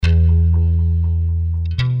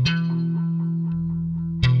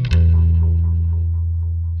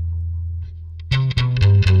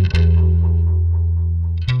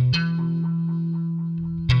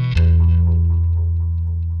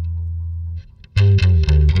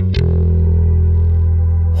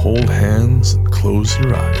close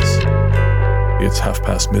your eyes.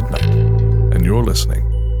 It's midnight, and you're listening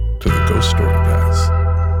to the Ghost Story Guys.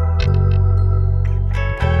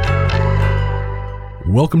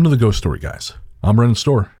 Welcome to the Ghost Story Guys. I'm Brendan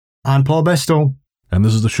Storr. I'm Paul Bestall. And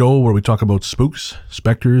this is the show where we talk about spooks,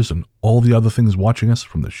 specters, and all the other things watching us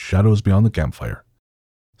from the shadows beyond the campfire.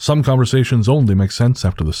 Some conversations only make sense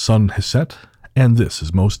after the sun has set, and this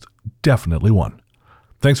is most definitely one.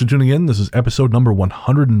 Thanks for tuning in. This is episode number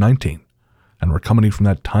 119, and we're coming from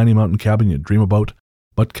that tiny mountain cabin you dream about,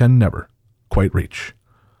 but can never quite reach.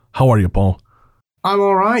 How are you, Paul? I'm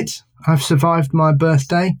all right. I've survived my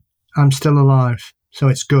birthday. I'm still alive, so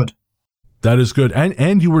it's good. That is good.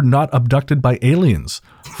 And you were not abducted by aliens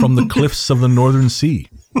from the cliffs of the Northern Sea.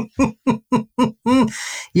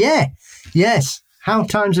 Yeah. Yes. How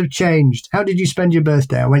times have changed. How did you spend your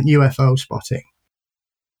birthday? I went UFO spotting.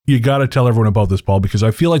 You got to tell everyone about this, Paul, because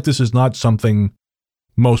I feel like this is not something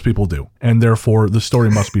most people do, and therefore the story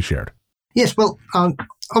must be shared. Yes, well,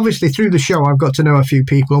 obviously through the show I've got to know a few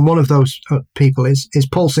people, and one of those people is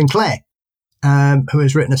Paul Sinclair, who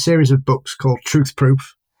has written a series of books called Truth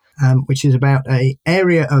Proof, which is about an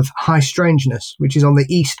area of high strangeness, which is on the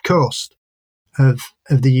east coast of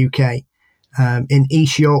the UK, in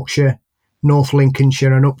East Yorkshire, North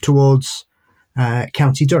Lincolnshire, and up towards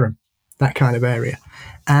County Durham, that kind of area.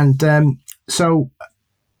 And so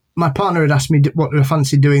my partner had asked me what I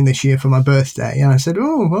fancy doing this year for my birthday, and I said,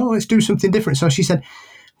 "Oh, well, let's do something different." So she said,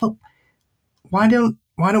 "Well, why don't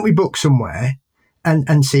we book somewhere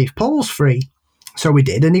and see if Paul's free?" So we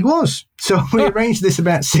did, and he was. So we arranged this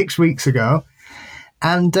about 6 weeks ago,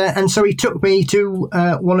 and so he took me to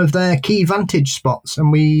one of their key vantage spots,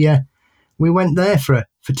 and we went there for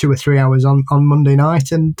 2 or 3 hours on Monday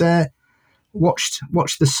night, and watched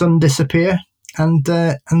the sun disappear and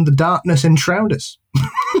the darkness enshroud us.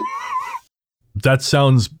 That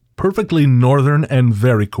sounds perfectly northern and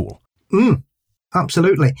very cool.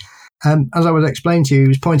 Absolutely. As I was explaining to you, he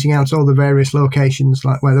was pointing out all the various locations,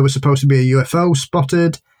 like where there was supposed to be a UFO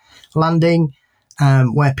spotted landing,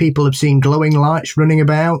 where people have seen glowing lights running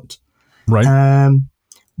about, right?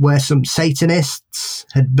 Where some Satanists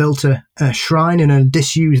had built a shrine in a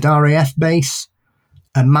disused RAF base,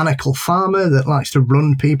 a manacle farmer that likes to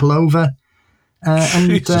run people over,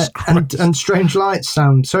 and strange lights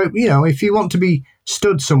sound. So, if you want to be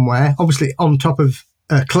stood somewhere, obviously on top of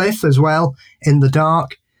a cliff as well, in the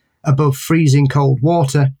dark, above freezing cold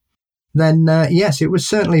water, then yes, it was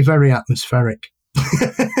certainly very atmospheric.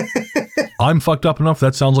 I'm fucked up enough.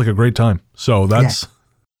 That sounds like a great time. So that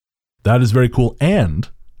is very cool. And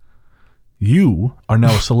you are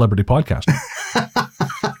now a celebrity podcaster.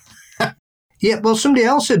 Yeah, well, somebody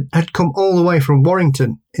else had come all the way from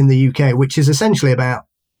Warrington in the UK, which is essentially about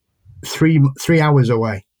three hours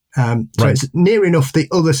away. So It's near enough the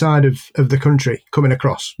other side of the country coming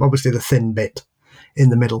across, obviously the thin bit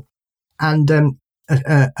in the middle. And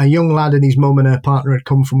a young lad and his mum and her partner had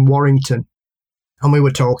come from Warrington, and we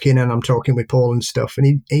were talking, and I'm talking with Paul and stuff,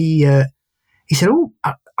 and he said, "Oh,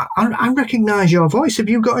 I recognise your voice. Have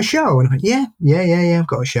you got a show?" And I went, Yeah, I've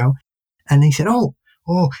got a show. And he said, "Oh,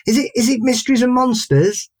 is it Mysteries and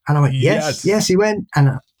Monsters?" And I went, Yes. He went,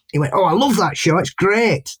 "Oh, I love that show. It's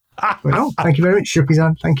great." I went, "Oh, thank you very much." Shook his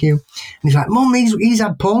hand, "Thank you." And he's like, "Mum, he's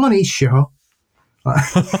had Paul on his show."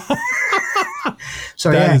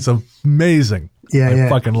 So that is amazing. I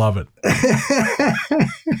fucking love it.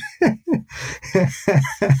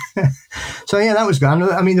 So that was good.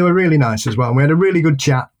 I mean, they were really nice as well. And we had a really good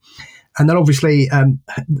chat. And then obviously,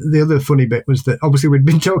 the other funny bit was that obviously we'd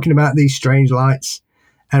been talking about these strange lights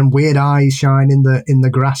and weird eyes shine in the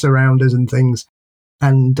grass around us and things.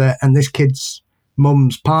 And this kid's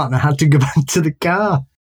mum's partner had to go back to the car.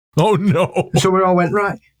 Oh no! So we all went,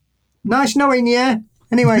 "Right, nice knowing you.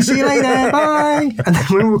 Anyway, see you later, bye." And then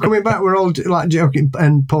when we were coming back, we're all like joking.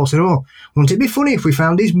 And Paul said, "Oh, wouldn't it be funny if we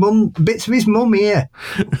found bits of his mum here?"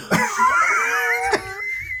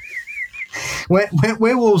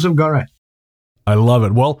 Werewolves have got it. I love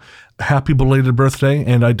it. Well, happy belated birthday,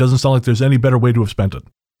 and it doesn't sound like there's any better way to have spent it.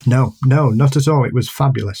 No, not at all. It was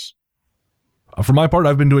fabulous. For my part,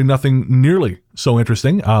 I've been doing nothing nearly so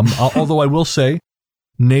interesting. Although I will say,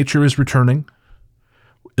 nature is returning.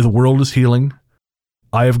 The world is healing.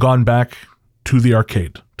 I have gone back to the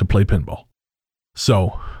arcade to play pinball.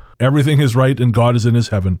 So everything is right and God is in his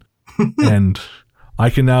heaven. And I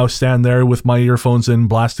can now stand there with my earphones in,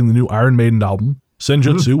 blasting the new Iron Maiden album,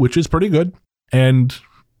 Senjutsu, which is pretty good, and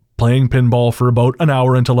playing pinball for about an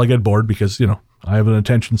hour until I get bored because, I have an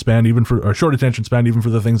attention span, a short attention span, even for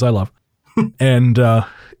the things I love. And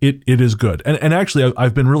it is good. And actually,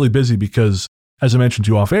 I've been really busy because, as I mentioned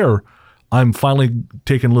to you off air, I'm finally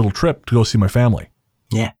taking a little trip to go see my family.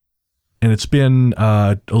 Yeah. And it's been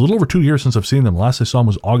a little over 2 years since I've seen them. Last I saw them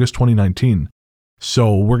was August 2019.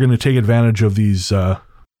 So we're going to take advantage of these,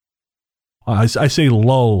 I say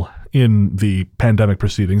lull in the pandemic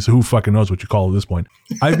proceedings. Who fucking knows what you call it at this point.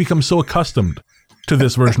 I've become so accustomed to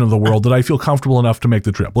this version of the world that I feel comfortable enough to make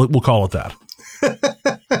the trip. We'll call it that.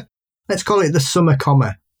 Let's call it the summer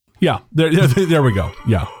comma. Yeah, there we go.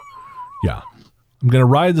 Yeah. I'm going to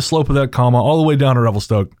ride the slope of that comma all the way down to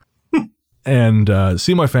Revelstoke and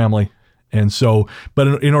see my family. And so,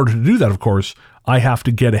 but in order to do that, of course, I have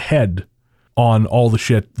to get ahead on all the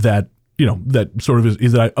shit that, that sort of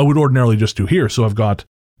is that I would ordinarily just do here. So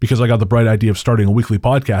because I got the bright idea of starting a weekly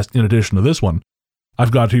podcast in addition to this one,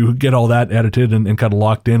 I've got to get all that edited and kind of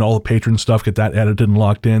locked in, all the patron stuff, get that edited and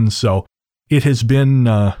locked in. So it has been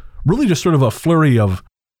really just sort of a flurry of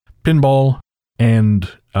pinball and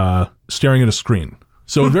staring at a screen.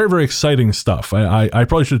 So very, very exciting stuff. I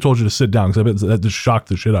probably should have told you to sit down because I bet that just shocked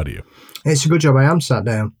the shit out of you. It's a good job I am sat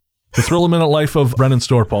down. The thrill-a-minute life of Brennan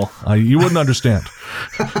Storpal. You wouldn't understand.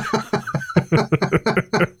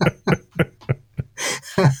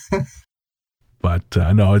 But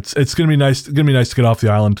no, it's going to be nice. It's going to be nice to get off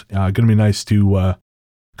the island. Going to be nice to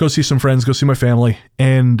go see some friends, go see my family.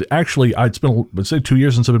 And actually, it's been, let's say, 2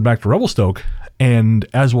 years since I've been back to Revelstoke. And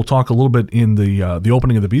as we'll talk a little bit in the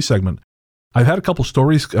opening of the B segment, I've had a couple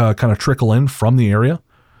stories kind of trickle in from the area.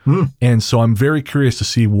 And so I'm very curious to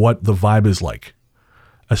see what the vibe is like,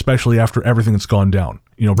 especially after everything that's gone down.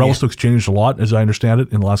 Revelstoke's changed a lot, as I understand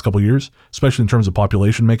it, in the last couple of years, especially in terms of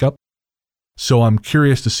population makeup. So I'm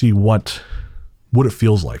curious to see what it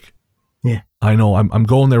feels like. Yeah. I know I'm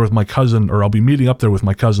going there with my cousin, or I'll be meeting up there with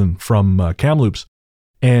my cousin from Kamloops,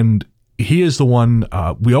 and he is the one,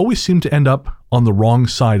 we always seem to end up on the wrong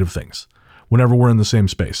side of things whenever we're in the same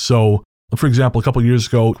space. So, for example, a couple of years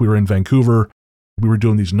ago, we were in Vancouver. We were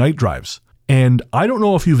doing these night drives. And I don't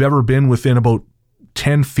know if you've ever been within about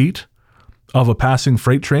 10 feet of a passing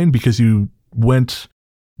freight train because you went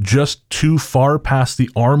just too far past the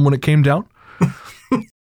arm when it came down.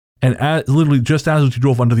 And literally just as you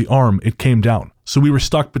drove under the arm, it came down. So we were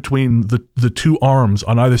stuck between the two arms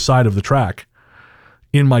on either side of the track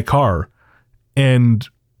in my car. And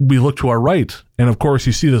we looked to our right. And of course,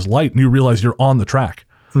 you see this light and you realize you're on the track.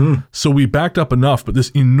 So we backed up enough, but this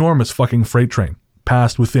enormous fucking freight train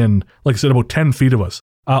passed within, like I said, about 10 feet of us.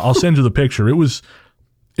 I'll send you the picture. It was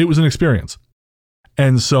an experience.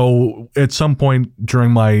 And so at some point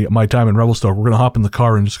during my time in Revelstoke, we're going to hop in the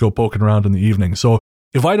car and just go poking around in the evening. So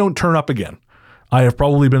if I don't turn up again, I have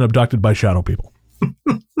probably been abducted by shadow people.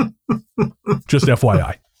 Just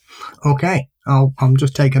FYI. Okay. I'm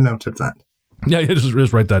just taking note of that. Yeah,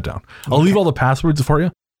 just write that down. I'll leave all the passwords for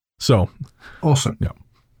you. So. Awesome. Yeah.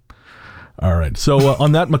 All right. So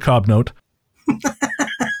on that macabre note,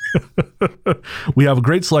 we have a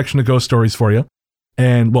great selection of ghost stories for you.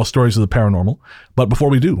 And, stories of the paranormal. But before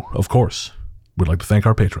we do, of course, we'd like to thank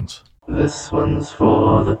our patrons. This one's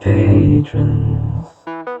for the patrons.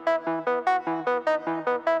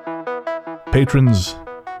 Patrons,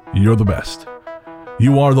 you're the best.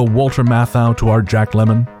 You are the Walter Matthau to our Jack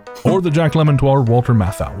Lemmon, or the Jack Lemmon to our Walter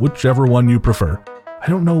Matthau, whichever one you prefer. I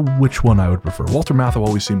don't know which one I would prefer. Walter Matthau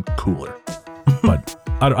always seemed cooler. But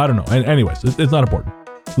I don't know. Anyways, it's not important.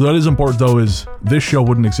 What is important, though, is this show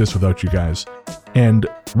wouldn't exist without you guys. And,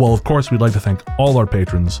 of course, we'd like to thank all our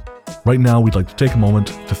patrons. Right now, we'd like to take a moment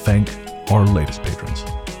to thank our latest patrons.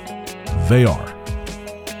 They are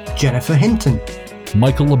Jennifer Hinton,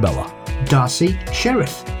 Michael Labella, Darcy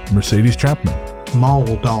Sheriff, Mercedes Chapman,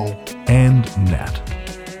 Moldall, and Nat.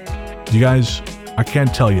 You guys, I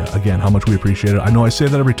can't tell you again how much we appreciate it. I know I say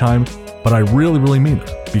that every time, but I really, really mean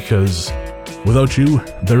it, because without you,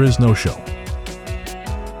 there is no show.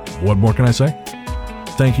 What more can I say?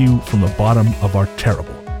 Thank you from the bottom of our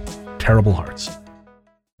terrible, terrible hearts.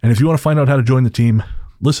 And if you want to find out how to join the team,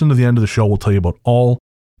 listen to the end of the show. We'll tell you about all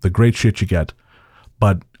the great shit you get.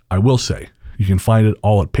 But I will say, you can find it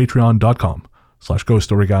all at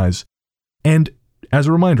patreon.com/ghoststoryguys. And as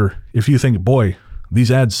a reminder, if you think, boy,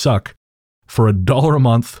 these ads suck, for $1 a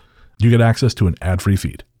month, you get access to an ad-free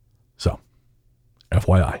feed. So,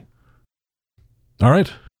 FYI. All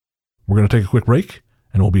right, we're going to take a quick break,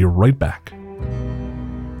 and we'll be right back.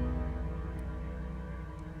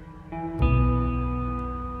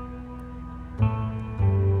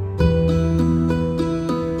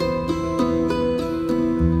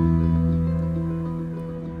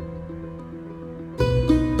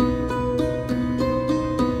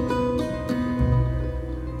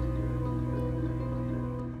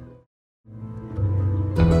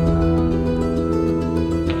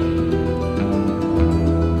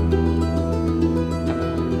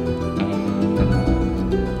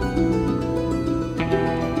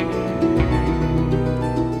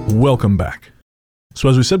 welcome back. So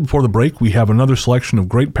as we said before the break, we have another selection of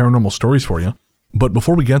great paranormal stories for you. But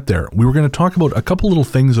before we get there, we were going to talk about a couple little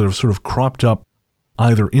things that have sort of cropped up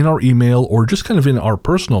either in our email or just kind of in our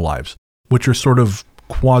personal lives, which are sort of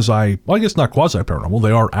I guess not quasi-paranormal,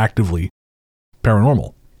 they are actively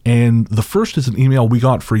paranormal. And the first is an email we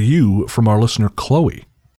got for you from our listener, Chloe.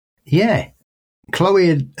 Yeah.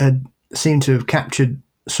 Chloe had seemed to have captured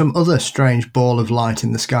some other strange ball of light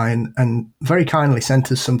in the sky and very kindly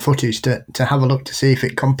sent us some footage to have a look to see if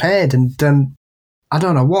it compared. And I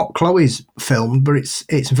don't know what Chloe's filmed, but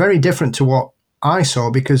it's very different to what I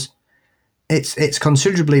saw because it's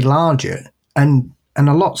considerably larger and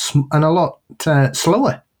a lot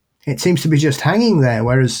slower. It seems to be just hanging there,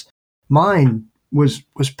 whereas mine was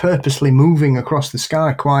purposely moving across the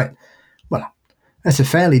sky quite well at a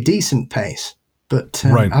fairly decent pace. But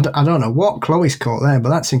right. I don't know what Chloe's caught there, but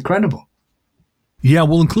that's incredible. Yeah,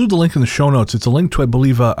 we'll include the link in the show notes. It's a link to, I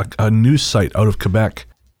believe, a news site out of Quebec.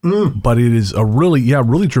 But it is a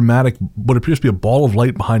really dramatic, what appears to be a ball of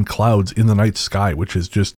light behind clouds in the night sky, which is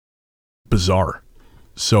just bizarre.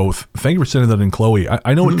 So thank you for sending that in, Chloe.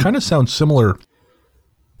 I know it kind of sounds similar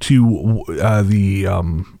to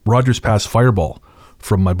the Rogers Pass Fireball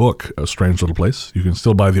from my book, A Strange Little Place. You can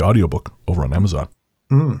still buy the audiobook over on Amazon.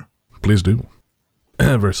 Please do.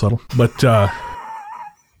 Very subtle. But it's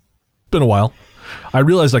been a while. I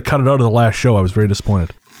realized I cut it out of the last show. I was very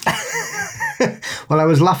disappointed. Well, I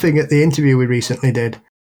was laughing at the interview we recently did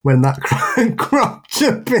when that cropped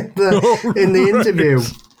up in the interview.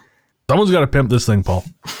 Someone's got to pimp this thing, Paul.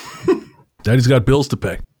 Daddy's got bills to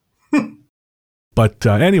pay. But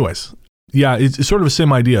anyways, yeah, it's sort of the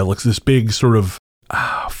same idea. Like this big sort of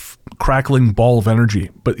crackling ball of energy.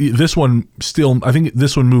 But this one still, I think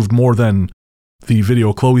this one moved more than the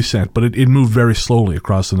video Chloe sent, but it moved very slowly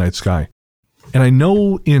across the night sky. And I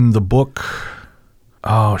know in the book,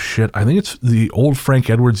 I think it's the old Frank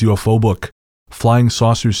Edwards UFO book, Flying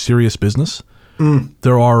Saucers Serious Business.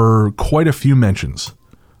 There are quite a few mentions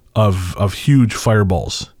of huge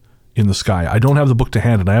fireballs in the sky. I don't have the book to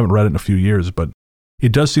hand and I haven't read it in a few years, but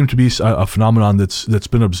it does seem to be a phenomenon that's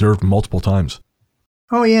been observed multiple times.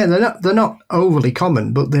 Oh yeah, they're not overly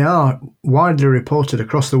common, but they are widely reported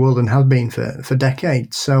across the world and have been for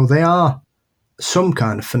decades. So they are some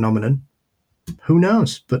kind of phenomenon. Who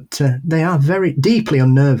knows? But they are very deeply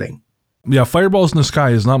unnerving. Yeah, fireballs in the sky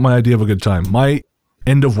is not my idea of a good time. My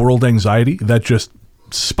end of world anxiety, that just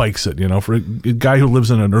spikes it, For a guy who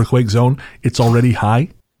lives in an earthquake zone, it's already high.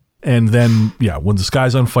 And then, yeah, when the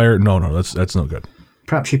sky's on fire, no, that's no good.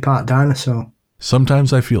 Perhaps you're part dinosaur.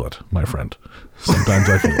 Sometimes I feel it, my friend. Sometimes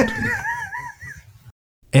I feel it.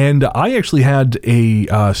 And I actually had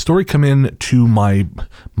a story come in to my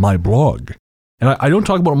blog. And I don't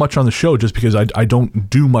talk about it much on the show just because I don't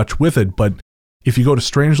do much with it. But if you go to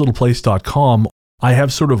strangelittleplace.com, I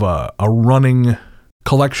have sort of a running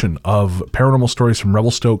collection of paranormal stories from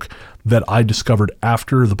Revelstoke that I discovered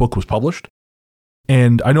after the book was published.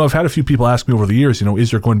 And I know I've had a few people ask me over the years, is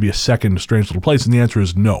there going to be a second Strange Little Place? And the answer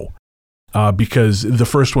is no. Because the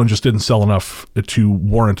first one just didn't sell enough to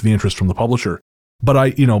warrant the interest from the publisher.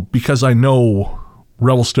 But because I know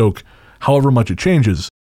Revelstoke, however much it changes,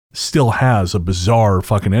 still has a bizarre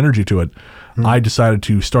fucking energy to it, I decided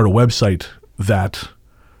to start a website that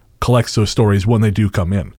collects those stories when they do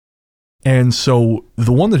come in. And so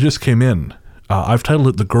the one that just came in, I've titled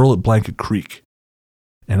it The Girl at Blanket Creek.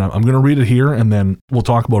 And I'm going to read it here and then we'll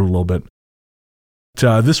talk about it a little bit.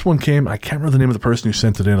 This one came, I can't remember the name of the person who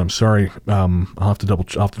sent it in. I'm sorry. I'll have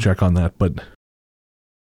to check on that. But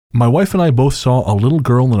my wife and I both saw a little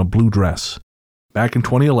girl in a blue dress. Back in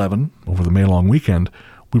 2011, over the May long weekend,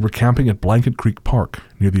 we were camping at Blanket Creek Park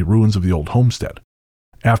near the ruins of the old homestead.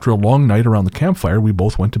 After a long night around the campfire, we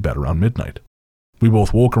both went to bed around midnight. We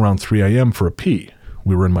both woke around 3 a.m. for a pee.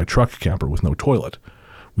 We were in my truck camper with no toilet.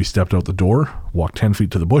 We stepped out the door, walked 10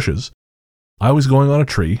 feet to the bushes. I was going on a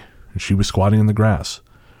tree, and she was squatting in the grass.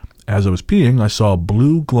 As I was peeing, I saw a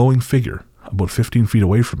blue glowing figure about 15 feet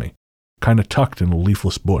away from me, kind of tucked in a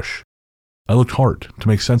leafless bush. I looked hard to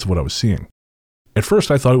make sense of what I was seeing. At first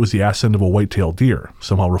I thought it was the ass end of a white-tailed deer,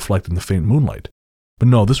 somehow reflected in the faint moonlight. But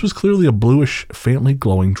no, this was clearly a bluish, faintly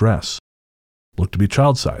glowing dress. Looked to be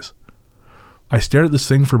child size. I stared at this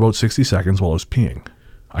thing for about 60 seconds while I was peeing.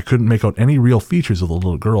 I couldn't make out any real features of the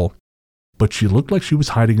little girl, but she looked like she was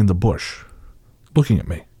hiding in the bush, looking at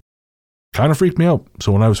me. Kind of freaked me out,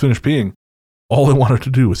 so when I was finished peeing, all I wanted to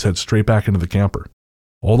do was head straight back into the camper,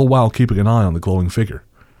 all the while keeping an eye on the glowing figure.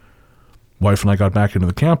 Wife and I got back into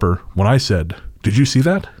the camper when I said, "Did you see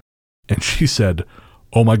that?" And she said,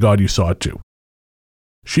 "Oh my God, you saw it too."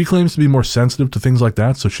 She claims to be more sensitive to things like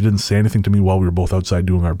that, so she didn't say anything to me while we were both outside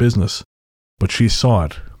doing our business. But she saw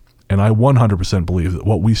it, and I 100% believe that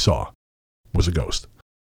what we saw was a ghost.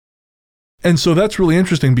 And so that's really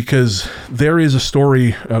interesting because there is a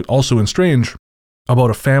story also in Strange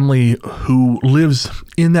about a family who lives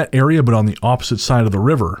in that area but on the opposite side of the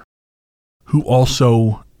river, who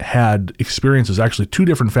also had experiences, actually 2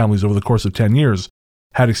 different families over the course of 10 years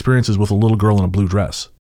had experiences with a little girl in a blue dress.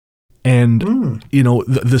 And, you know,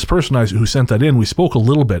 this person who sent that in, we spoke a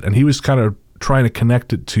little bit, and he was kind of trying to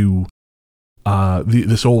connect it to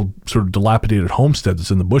this old sort of dilapidated homestead that's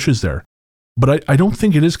in the bushes there. But I don't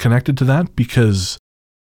think it is connected to that, because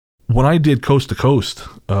when I did Coast to Coast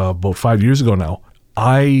about 5 years ago now,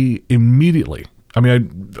 I immediately,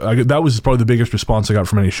 that was probably the biggest response I got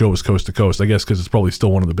from any show was Coast to Coast, I guess because it's probably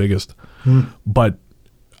still one of the biggest. But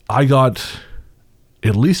I got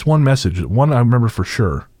at least one message, one I remember for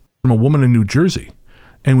sure, from a woman in New Jersey.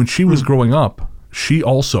 And when she was growing up, she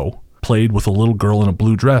also played with a little girl in a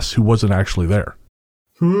blue dress who wasn't actually there.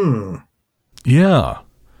 Yeah.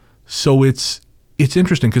 So it's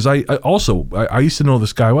interesting because I used to know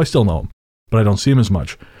this guy. Well, I still know him, but I don't see him as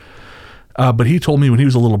much. But he told me when he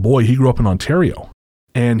was a little boy, he grew up in Ontario,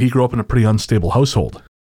 and he grew up in a pretty unstable household.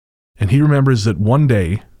 And he remembers that one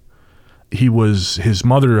day his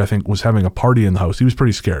mother, I think, was having a party in the house. He was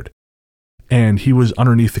pretty scared. And he was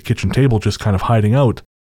underneath the kitchen table just kind of hiding out.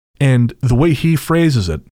 And the way he phrases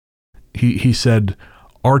it, he said,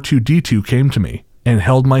 R2-D2 came to me and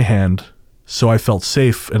held my hand, so I felt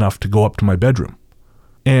safe enough to go up to my bedroom.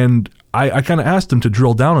 And I kind of asked him to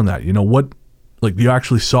drill down on that. You know, what, like, you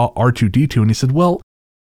actually saw R2-D2? And he said, well,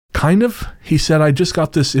 kind of. He said, I just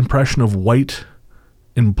got this impression of white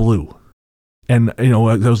and blue. And, you know,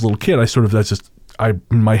 as I was a little kid,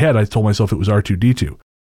 in my head, I told myself it was R2-D2.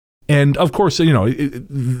 And of course, you know,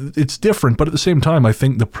 it's different, but at the same time, I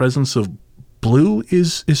think the presence of blue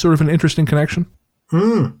is sort of an interesting connection.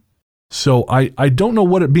 So I don't know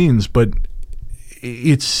what it means, but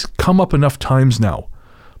it's come up enough times now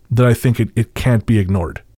that I think it can't be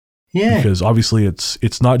ignored. Yeah. Because obviously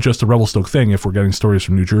it's not just a Revelstoke thing if we're getting stories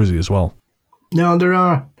from New Jersey as well. No, there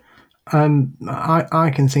are.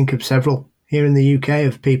 I can think of several here in the UK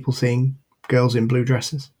of people seeing girls in blue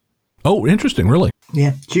dresses. Oh, interesting, really?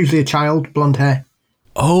 Yeah, it's usually a child, blonde hair.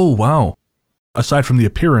 Oh, wow. Aside from the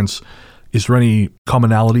appearance, is there any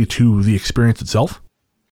commonality to the experience itself?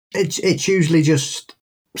 It's usually just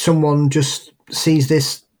someone just sees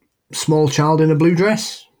this small child in a blue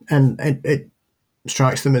dress, and it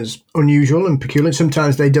strikes them as unusual and peculiar.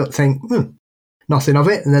 Sometimes they don't think, nothing of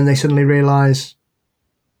it, and then they suddenly realise,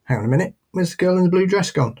 hang on a minute, where's the girl in the blue dress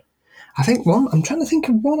gone? I think I'm trying to think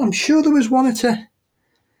of one. I'm sure there was one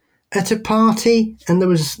at a party, and there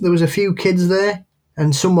was a few kids there,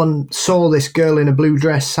 and someone saw this girl in a blue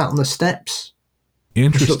dress sat on the steps.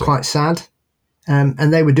 Interesting. She looked quite sad.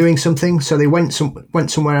 And they were doing something, so they went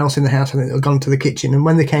somewhere else in the house. I think they'd gone to the kitchen, and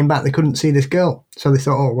when they came back, they couldn't see this girl. So they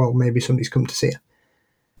thought, oh, well, maybe somebody's come to see her.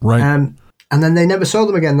 Right. And then they never saw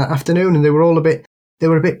them again that afternoon, and they were a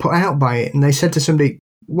bit put out by it. And they said to somebody,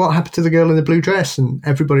 what happened to the girl in the blue dress? And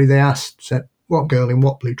everybody they asked said, what girl in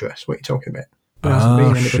what blue dress? What are you talking about? There hasn't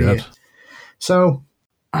been anybody here. So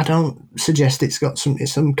I don't suggest it's got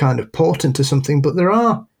some kind of portent to something, but there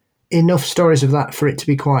are enough stories of that for it to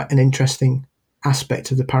be quite an interesting aspect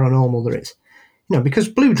of the paranormal there is. You know, because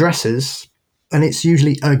blue dresses, and it's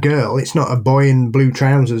usually a girl, it's not a boy in blue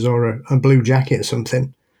trousers or a blue jacket or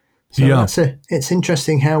something. So yeah, it's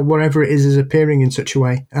interesting how whatever it is appearing in such a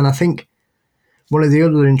way. And I think one of the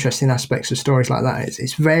other interesting aspects of stories like that is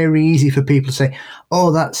it's very easy for people to say,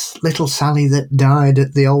 oh, that's little Sally that died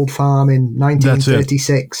at the old farm in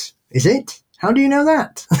 1936. Is it? How do you know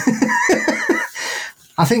that?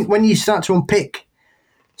 I think when you start to unpick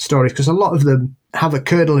stories, because a lot of them have a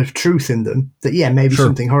kernel of truth in them, that maybe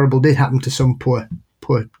something horrible did happen to some poor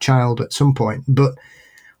child at some point, but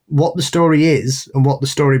what the story is and what the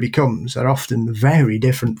story becomes are often very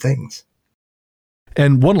different things.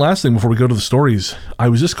 And one last thing before we go to the stories, I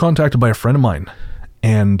was just contacted by a friend of mine,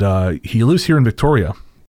 and he lives here in Victoria.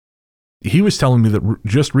 He was telling me that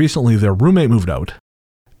just recently their roommate moved out,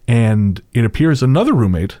 and it appears another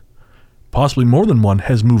roommate, possibly more than one,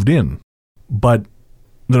 has moved in, but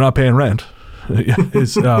they're not paying rent.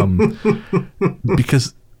 It's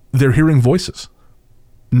because they're hearing voices.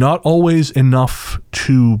 Not always enough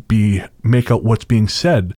to make out what's being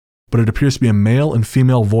said, but it appears to be a male and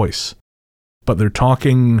female voice. But they're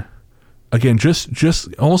talking, again,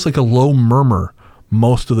 just almost like a low murmur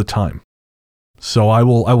most of the time. So I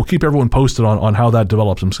will keep everyone posted on how that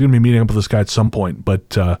develops. I'm going to be meeting up with this guy at some point,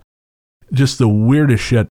 but just the weirdest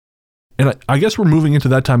shit. And I guess we're moving into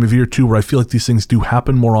that time of year too, where I feel like these things do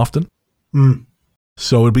happen more often.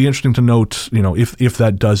 So it'd be interesting to note, if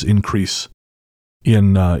that does increase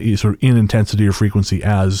in sort of in intensity or frequency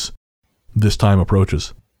as this time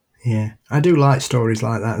approaches. Yeah, I do like stories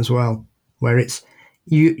like that as well, where it's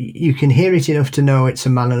you can hear it enough to know it's a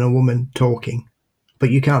man and a woman talking,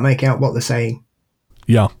 but you can't make out what they're saying.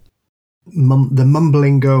 Yeah. The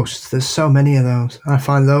mumbling ghosts, there's so many of those. I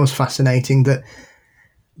find those fascinating. That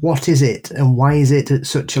what is it and why is it at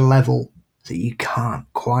such a level that you can't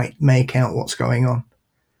quite make out what's going on?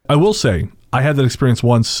 I will say, I had that experience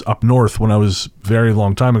once up north when I was very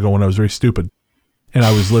long time ago when I was very stupid. And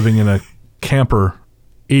I was living in a camper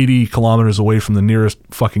 80 kilometers away from the nearest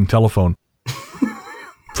fucking telephone.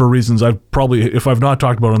 For reasons if I've not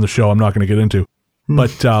talked about on the show, I'm not going to get into.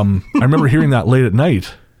 But I remember hearing that late at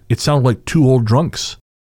night. It sounded like two old drunks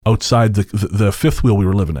outside the fifth wheel we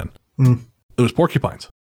were living in. It was porcupines.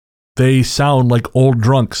 They sound like old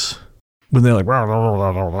drunks when they're like,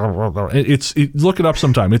 look it up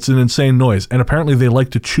sometime. It's an insane noise. And apparently they like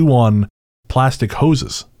to chew on plastic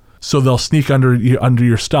hoses. So they'll sneak under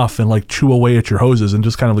your stuff and like chew away at your hoses and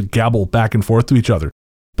just kind of like gabble back and forth to each other.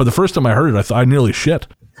 But the first time I heard it, I thought I nearly shit.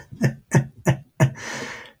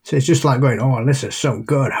 So it's just like going, oh, this is some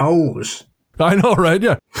good hose. I know, right?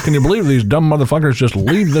 Yeah. Can you believe these dumb motherfuckers just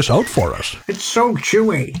leave this out for us? It's so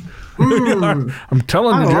chewy. I'm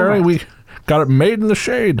telling you, Jerry, we got it made in the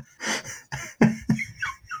shade.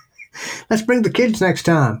 Let's bring the kids next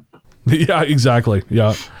time. Yeah, exactly.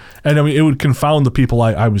 Yeah. And I mean, it would confound the people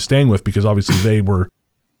I was staying with because obviously they were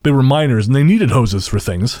minors and they needed hoses for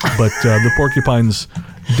things, but the porcupines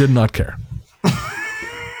did not care.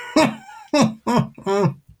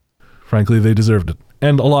 Frankly, they deserved it.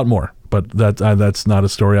 And a lot more. But that's not a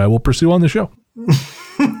story I will pursue on the show.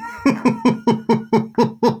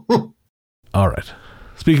 All right.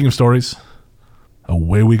 Speaking of stories,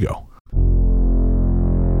 away we go.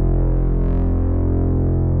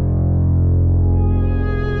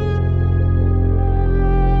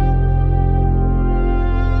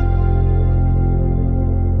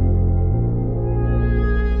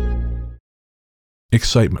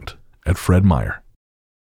 Excitement at Fred Meyer.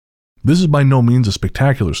 This is by no means a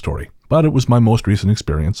spectacular story, but it was my most recent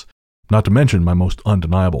experience, not to mention my most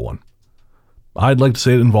undeniable one. I'd like to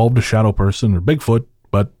say it involved a shadow person or Bigfoot,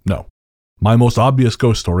 but no. My most obvious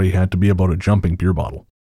ghost story had to be about a jumping beer bottle.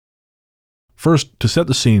 First, to set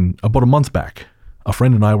the scene, about a month back, a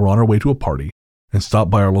friend and I were on our way to a party and stopped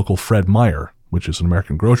by our local Fred Meyer, which is an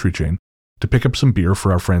American grocery chain, to pick up some beer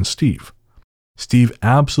for our friend Steve. Steve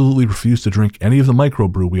absolutely refused to drink any of the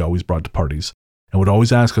microbrew we always brought to parties, and would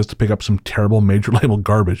always ask us to pick up some terrible major label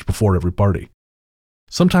garbage before every party.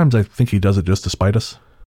 Sometimes I think he does it just to spite us.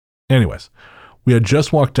 Anyways, we had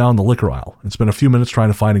just walked down the liquor aisle and spent a few minutes trying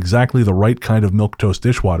to find exactly the right kind of milquetoast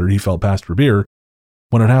dishwater he felt passed for beer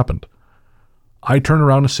when it happened. I turned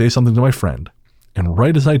around to say something to my friend, and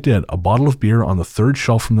right as I did, a bottle of beer on the third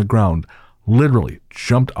shelf from the ground literally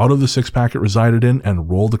jumped out of the six-pack it resided in and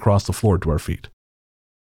rolled across the floor to our feet.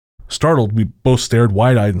 Startled, we both stared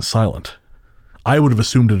wide-eyed and silent. I would have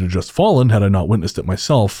assumed it had just fallen had I not witnessed it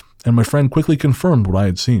myself, and my friend quickly confirmed what I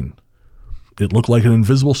had seen. It looked like an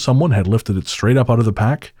invisible someone had lifted it straight up out of the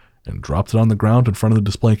pack and dropped it on the ground in front of the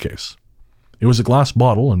display case. It was a glass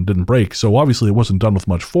bottle and didn't break, so obviously it wasn't done with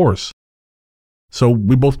much force. So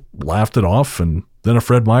we both laughed it off, and then a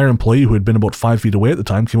Fred Meyer employee who had been about 5 feet away at the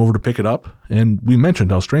time came over to pick it up, and we mentioned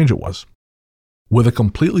how strange it was. With a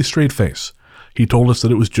completely straight face, he told us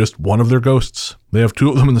that it was just one of their ghosts. They have 2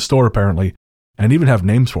 of them in the store apparently, and even have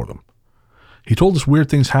names for them. He told us weird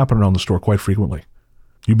things happen around the store quite frequently.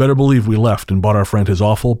 You better believe we left and bought our friend his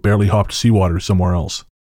awful, barely hopped seawater somewhere else.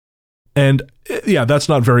 And yeah, that's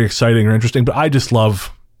not very exciting or interesting, but I just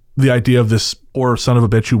love the idea of this poor son of a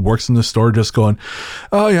bitch who works in the store just going,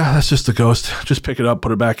 oh yeah, that's just a ghost. Just pick it up,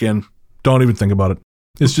 put it back in. Don't even think about it.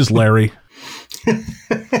 It's just Larry.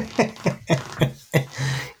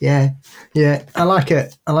 Yeah. I like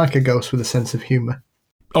a ghost with a sense of humor.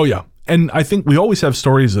 Oh yeah. And I think we always have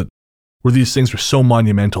stories where these things are so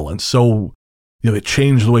monumental and so, they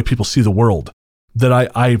change the way people see the world, that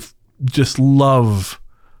I just love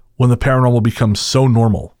when the paranormal becomes so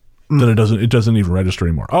normal that it doesn't even register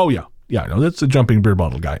anymore. Oh yeah. No, that's a jumping beer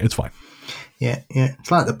bottle guy. It's fine. Yeah. It's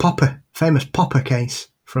like the famous Popper case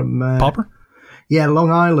from Popper? Yeah,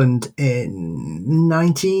 Long Island in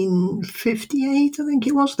 1958, I think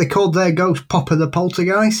it was. They called their ghost Popper the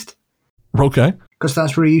Poltergeist. Okay. Because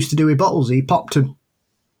that's what he used to do with bottles. He popped them.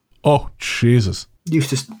 Oh, Jesus.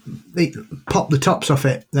 Used to pop the tops off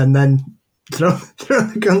it and then throw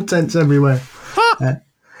the contents everywhere.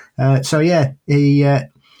 So yeah, he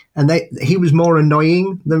And he was more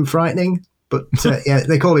annoying than frightening, but yeah,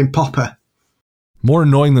 they call him Popper. More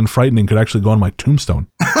annoying than frightening could actually go on my tombstone.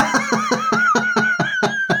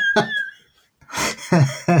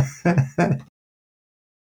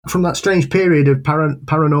 From that strange period of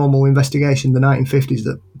paranormal investigation, the 1950s,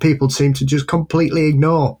 that people seem to just completely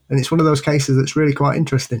ignore. And it's one of those cases that's really quite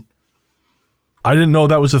interesting. I didn't know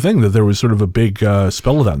that was a thing, that there was sort of a big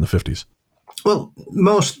spell of that in the 50s. Well,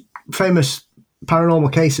 most famous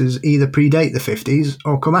paranormal cases either predate the 50s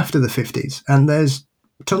or come after the 50s. And there's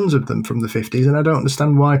tons of them from the 50s, and I don't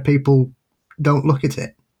understand why people don't look at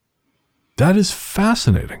it. That is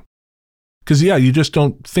fascinating. Because, yeah, you just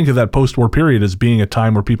don't think of that post-war period as being a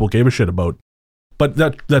time where people gave a shit about. But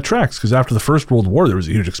that tracks, because after the First World War, there was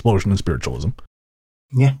a huge explosion in spiritualism.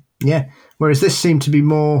 Yeah. Whereas this seemed to be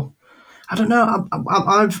more, I don't know,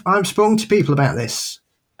 I've spoken to people about this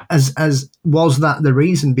as was that the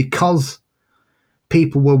reason? Because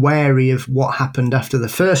people were wary of what happened after the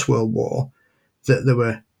First World War, that there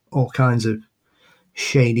were all kinds of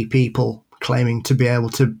shady people claiming to be able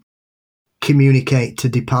to communicate to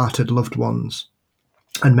departed loved ones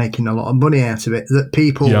and making a lot of money out of it, that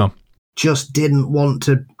people just didn't want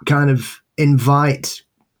to kind of invite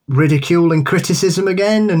ridicule and criticism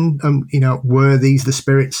again. And, were these the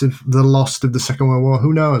spirits of the lost of the Second World War?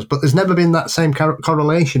 Who knows? But there's never been that same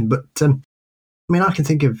correlation. But, I can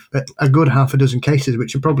think of a good half a dozen cases,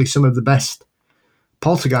 which are probably some of the best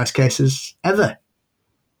poltergeist cases ever.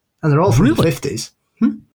 And they're all from the 50s.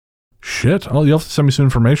 Shit. Oh, you'll have to send me some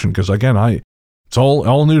information, because, again, it's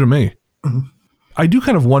all new to me. Mm-hmm. I do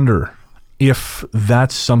kind of wonder if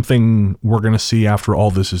that's something we're going to see after all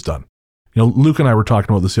this is done. Luke and I were talking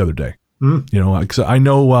about this the other day. Because I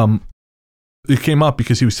know it came up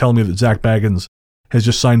because he was telling me that Zach Baggins has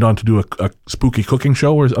just signed on to do a spooky cooking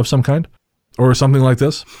show of some kind, or something like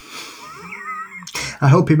this. I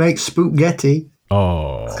hope he makes Spookgetty.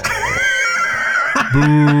 Oh.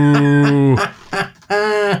 Boo.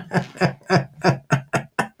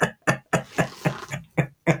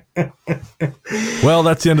 Well,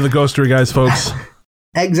 that's the end of the ghost story, guys, folks.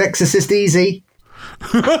 Eggs Exorcist easy.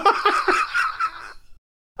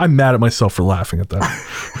 I'm mad at myself for laughing at that.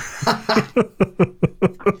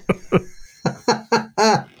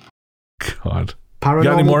 God.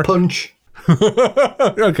 Paranormal Punch.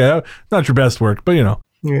 Okay, not your best work, but Yeah,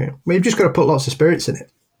 you've just got to put lots of spirits in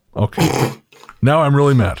it. Okay. Now I'm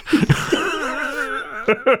really mad.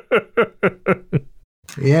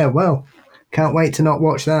 Yeah, well, can't wait to not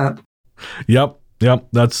watch that. Yep. That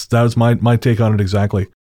was my take on it exactly.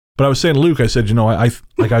 But I was saying to Luke, I said,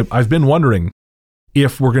 I've been wondering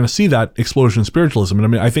if we're going to see that explosion in spiritualism.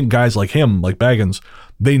 And I think guys like him, like Baggins,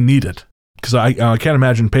 they need it, because I can't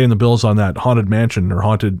imagine paying the bills on that haunted mansion or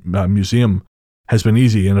haunted museum has been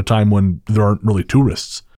easy in a time when there aren't really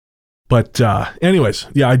tourists. But anyways,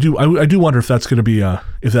 yeah, I do wonder if that's going to be a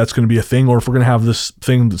thing, or if we're going to have this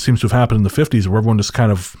thing that seems to have happened in the 50s where everyone just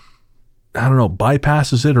kind of, I don't know,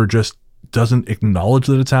 bypasses it or just doesn't acknowledge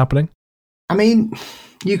that it's happening.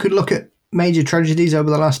 You could look at major tragedies over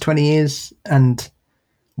the last 20 years and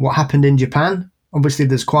what happened in Japan. Obviously,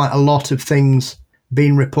 there's quite a lot of things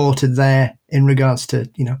being reported there in regards to,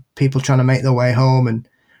 people trying to make their way home, and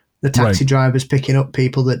the taxi drivers picking up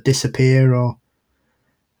people that disappear, or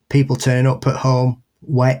people turning up at home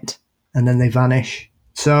wet and then they vanish.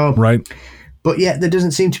 So, but yet there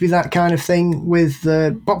doesn't seem to be that kind of thing with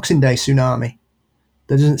the Boxing Day tsunami.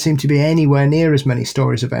 There doesn't seem to be anywhere near as many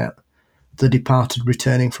stories about the departed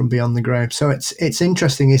returning from beyond the grave. So it's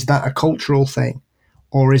interesting. Is that a cultural thing,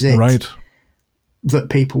 or is it that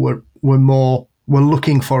people were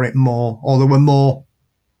looking for it more, or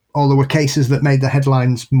there were cases that made the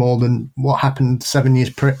headlines more than what happened 7 years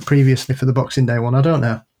previously for the Boxing Day one? I don't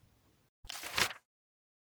know.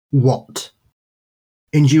 What?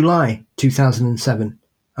 In July 2007,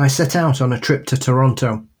 I set out on a trip to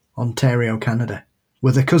Toronto, Ontario, Canada,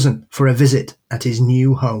 with a cousin for a visit at his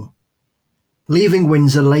new home. Leaving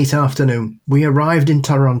Windsor late afternoon, we arrived in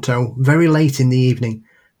Toronto very late in the evening,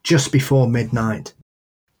 just before midnight.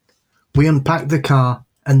 We unpacked the car,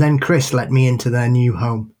 and then Chris let me into their new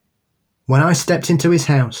home. When I stepped into his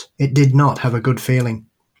house, it did not have a good feeling.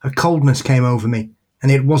 A coldness came over me,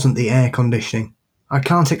 and it wasn't the air conditioning. I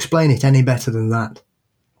can't explain it any better than that.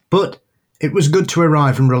 But it was good to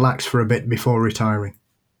arrive and relax for a bit before retiring.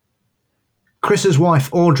 Chris's wife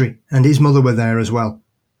Audrey and his mother were there as well,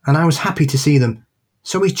 and I was happy to see them,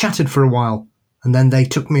 so we chatted for a while, and then they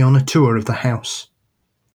took me on a tour of the house.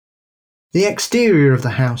 The exterior of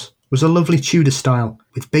the house was a lovely Tudor style,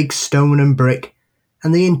 with big stone and brick,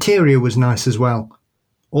 and the interior was nice as well,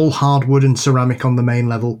 all hardwood and ceramic on the main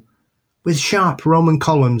level, with sharp Roman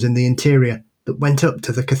columns in the interior that went up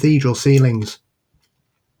to the cathedral ceilings.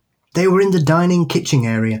 They were in the dining kitchen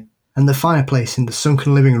area, and the fireplace in the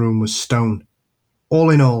sunken living room was stone. All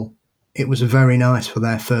in all, it was very nice for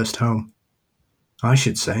their first home. I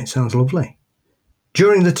should say it sounds lovely.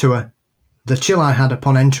 During the tour, the chill I had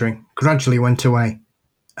upon entering gradually went away,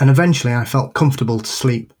 and eventually I felt comfortable to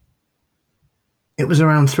sleep. It was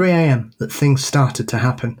around 3 a.m. that things started to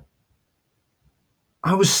happen.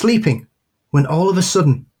 I was sleeping when all of a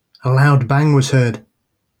sudden a loud bang was heard,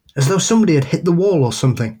 as though somebody had hit the wall or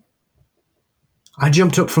something. I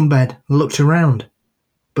jumped up from bed and looked around,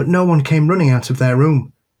 but no one came running out of their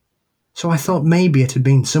room, so I thought maybe it had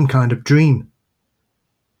been some kind of dream.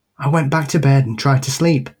 I went back to bed and tried to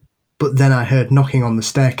sleep, but then I heard knocking on the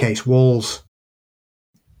staircase walls.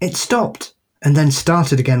 It stopped and then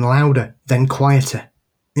started again, louder, then quieter.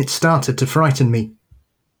 It started to frighten me.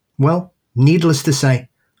 Well, needless to say,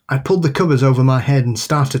 I pulled the covers over my head and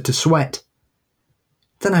started to sweat.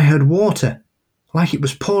 Then I heard water, like it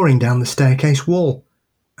was pouring down the staircase wall,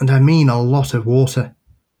 and I mean a lot of water.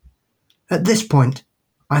 At this point,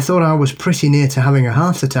 I thought I was pretty near to having a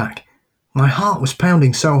heart attack. My heart was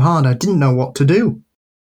pounding so hard I didn't know what to do.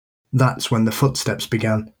 That's when the footsteps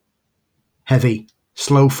began. Heavy,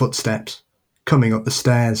 slow footsteps, coming up the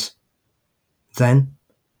stairs. Then,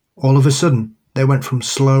 all of a sudden, they went from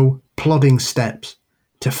slow, plodding steps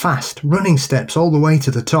to fast, running steps all the way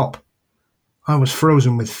to the top. I was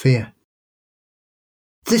frozen with fear.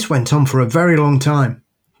 This went on for a very long time,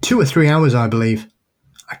 2 or 3 hours I believe.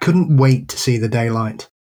 I couldn't wait to see the daylight.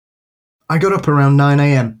 I got up around 9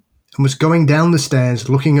 a.m. and was going down the stairs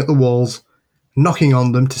looking at the walls, knocking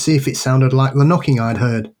on them to see if it sounded like the knocking I'd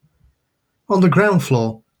heard. On the ground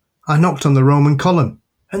floor, I knocked on the Roman column,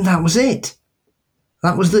 and that was it.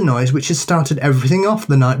 That was the noise which had started everything off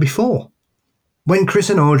the night before. When Chris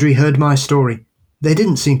and Audrey heard my story, they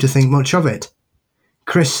didn't seem to think much of it.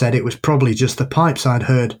 Chris said it was probably just the pipes I'd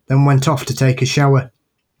heard, then went off to take a shower.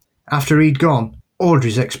 After he'd gone,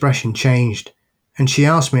 Audrey's expression changed, and she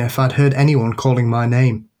asked me if I'd heard anyone calling my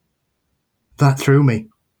name. That threw me,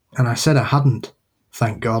 and I said I hadn't,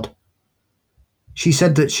 thank God. She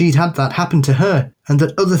said that she'd had that happen to her, and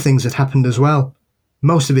that other things had happened as well,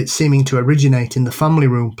 most of it seeming to originate in the family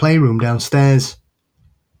room, playroom downstairs.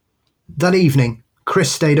 That evening,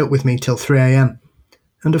 Chris stayed up with me till 3 a.m,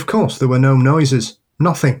 and of course there were no noises,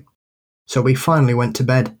 nothing, so we finally went to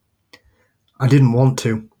bed. I didn't want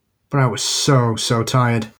to, but I was so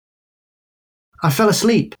tired. I fell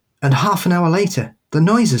asleep, and half an hour later, the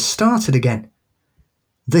noises started again.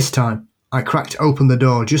 This time, I cracked open the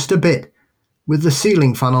door just a bit, with the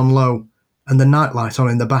ceiling fan on low and the nightlight on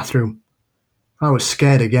in the bathroom. I was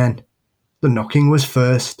scared again. The knocking was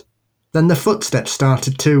first, then the footsteps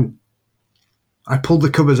started too. I pulled the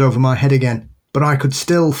covers over my head again, but I could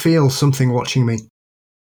still feel something watching me.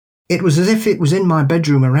 It was as if it was in my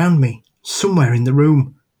bedroom around me, somewhere in the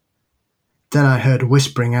room. Then I heard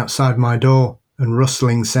whispering outside my door and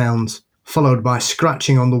rustling sounds, followed by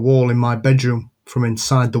scratching on the wall in my bedroom from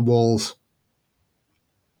inside the walls.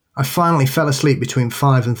 I finally fell asleep between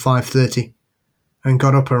 5 and 5:30 and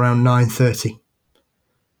got up around 9:30.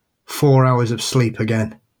 4 hours of sleep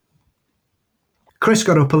again. Chris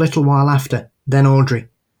got up a little while after, then Audrey.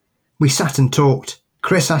 We sat and talked.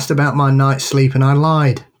 Chris asked about my night's sleep and I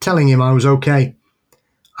lied, telling him I was okay.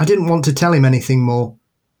 I didn't want to tell him anything more.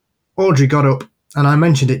 Audrey got up and I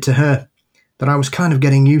mentioned it to her, that I was kind of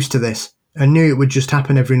getting used to this and knew it would just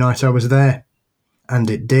happen every night I was there. And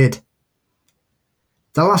it did.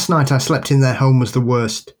 The last night I slept in their home was the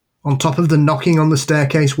worst. On top of the knocking on the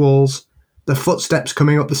staircase walls, the footsteps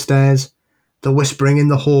coming up the stairs, the whispering in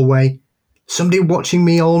the hallway, somebody watching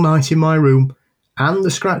me all night in my room, and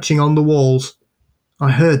the scratching on the walls,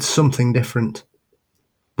 I heard something different.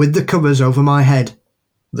 With the covers over my head,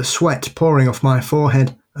 the sweat pouring off my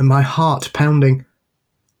forehead and my heart pounding,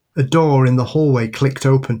 a door in the hallway clicked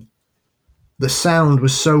open. The sound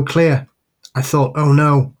was so clear, I thought, oh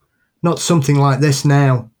no, not something like this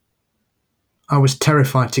now. I was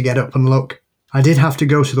terrified to get up and look. I did have to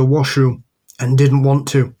go to the washroom and didn't want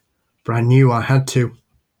to, but I knew I had to.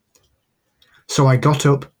 So I got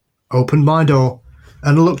up, opened my door,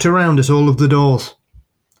 and looked around at all of the doors.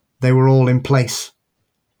 They were all in place.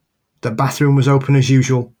 The bathroom was open as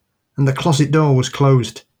usual, and the closet door was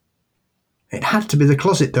closed. It had to be the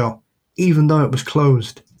closet door, even though it was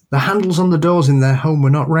closed. The handles on the doors in their home were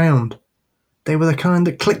not round. They were the kind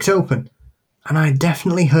that clicked open, and I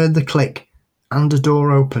definitely heard the click and a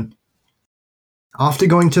door open. After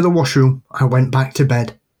going to the washroom, I went back to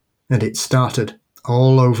bed, and it started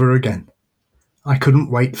all over again. I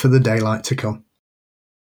couldn't wait for the daylight to come.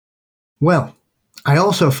 Well, I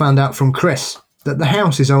also found out from Chris that the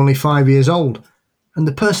house is only 5 years old, and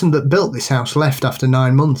the person that built this house left after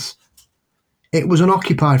 9 months. It was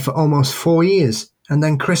unoccupied for almost 4 years, and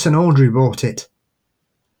then Chris and Audrey bought it.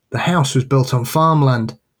 The house was built on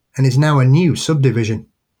farmland and is now a new subdivision.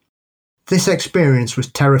 This experience was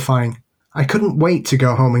terrifying. I couldn't wait to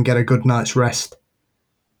go home and get a good night's rest.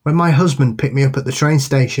 When my husband picked me up at the train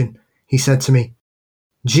station, he said to me,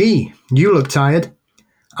 "Gee, you look tired."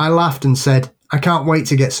 I laughed and said, "I can't wait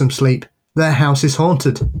to get some sleep. Their house is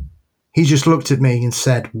haunted." He just looked at me and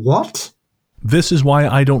said, "What?" This is why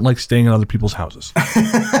I don't like staying in other people's houses.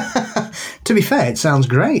 To be fair, it sounds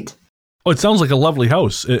great. Oh, it sounds like a lovely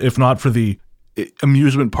house, if not for the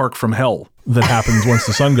amusement park from hell that happens once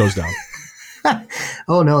the sun goes down.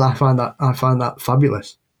 Oh no, I find that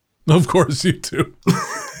fabulous. Of course you do.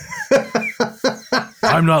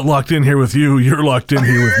 I'm not locked in here with you. You're locked in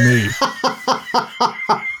here with me.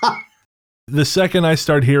 The second I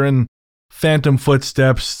start hearing phantom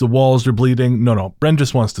footsteps, the walls are bleeding. No, Bren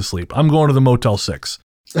just wants to sleep. I'm going to the Motel 6.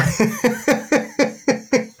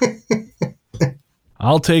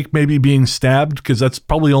 I'll take maybe being stabbed, because that's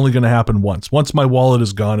probably only going to happen once. Once my wallet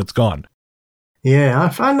is gone, it's gone. Yeah, I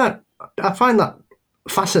find that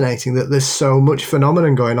fascinating that there's so much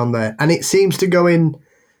phenomenon going on there, and it seems to go in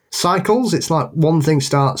cycles. It's like one thing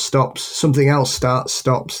starts, stops, something else starts,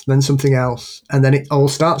 stops, then something else, and then it all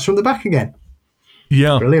starts from the back again.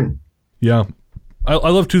 Yeah. Brilliant. Yeah. I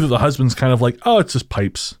love, too, that the husband's kind of like, oh, it's just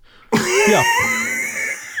pipes. Yeah.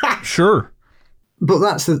 Sure. But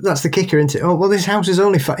that's the kicker, isn't it? Oh, well, this house is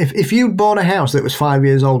only... If you'd bought a house that was 5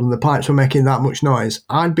 years old and the pipes were making that much noise,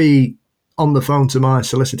 I'd be on the phone to my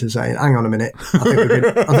solicitor saying, hang on a minute,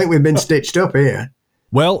 I think we've been stitched up here.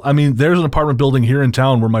 Well, I mean, there's an apartment building here in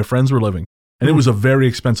town where my friends were living, and it was a very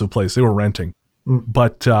expensive place. They were renting.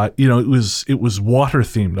 But, it was water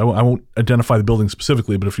themed. I won't identify the building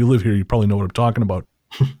specifically, but if you live here, you probably know what I'm talking about.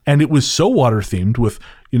 And it was so water themed with,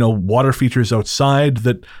 water features outside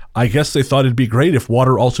that I guess they thought it'd be great if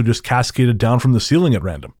water also just cascaded down from the ceiling at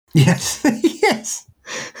random. Yes. Yes.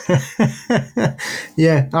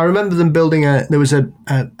 Yeah. I remember them building there was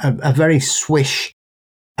a very swish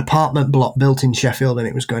apartment block built in Sheffield, and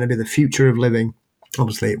it was going to be the future of living.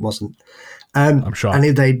 Obviously it wasn't. I'm shocked.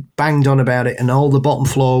 And they banged on about it, and all the bottom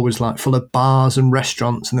floor was like full of bars and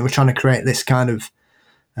restaurants, and they were trying to create this kind of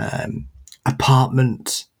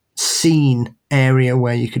apartment scene area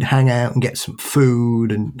where you could hang out and get some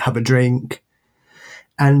food and have a drink,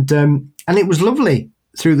 and it was lovely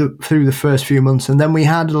through the first few months, and then we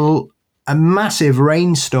had a massive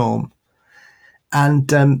rainstorm,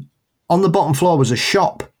 and on the bottom floor was a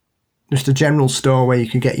shop, just a general store where you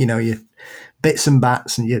could get your bits and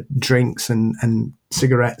bats and your drinks and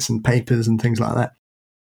cigarettes and papers and things like that.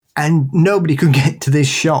 And nobody could get to this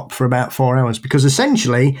shop for about 4 hours, because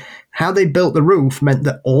essentially how they built the roof meant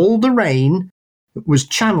that all the rain was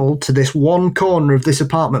channeled to this one corner of this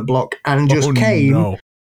apartment block and just came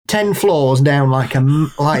 10 floors down like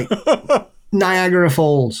Niagara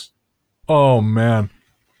Falls. Oh, man.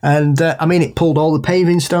 And it pulled all the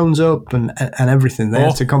paving stones up and everything. They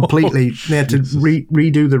had to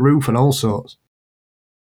redo the roof and all sorts.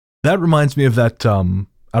 That reminds me of that, I don't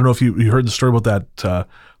know if you heard the story about that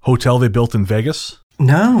hotel they built in Vegas.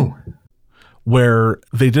 No. Where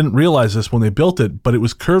they didn't realize this when they built it, but it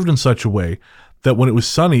was curved in such a way that when it was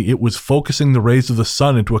sunny, it was focusing the rays of the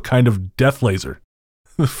sun into a kind of death laser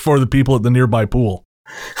for the people at the nearby pool.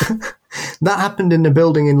 That happened in a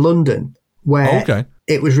building in London where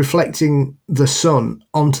it was reflecting the sun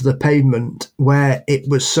onto the pavement, where it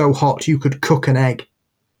was so hot you could cook an egg.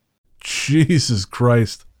 Jesus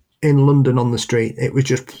Christ. In London on the street. It was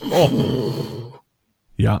just...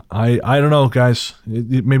 Yeah, I don't know, guys.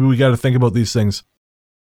 Maybe we got to think about these things.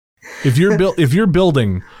 If your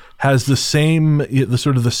building has the same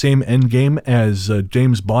end game as a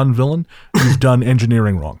James Bond villain, you've done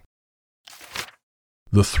engineering wrong.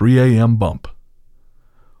 The 3 a.m. bump.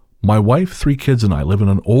 My wife, 3 kids, and I live in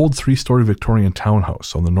an old 3-story Victorian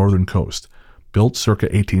townhouse on the northern coast, built circa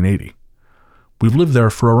 1880. We've lived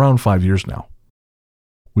there for around 5 years now.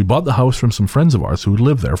 We bought the house from some friends of ours who had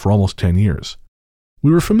lived there for almost 10 years.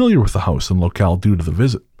 We were familiar with the house and locale due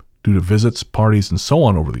to visits, parties, and so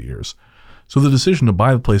on over the years, so the decision to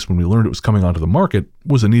buy the place when we learned it was coming onto the market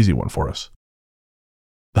was an easy one for us.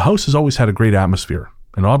 The house has always had a great atmosphere,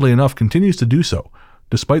 and oddly enough continues to do so,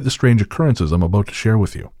 despite the strange occurrences I'm about to share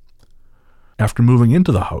with you. After moving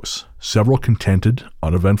into the house, several contented,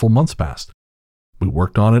 uneventful months passed. We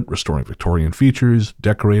worked on it, restoring Victorian features,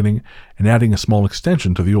 decorating, and adding a small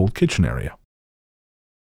extension to the old kitchen area.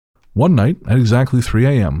 One night, at exactly 3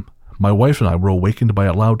 a.m., my wife and I were awakened by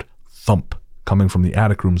a loud thump coming from the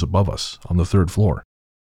attic rooms above us on the 3rd floor.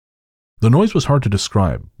 The noise was hard to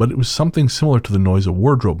describe, but it was something similar to the noise a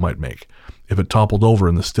wardrobe might make if it toppled over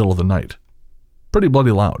in the still of the night. Pretty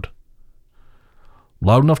bloody loud.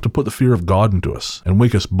 Loud enough to put the fear of God into us and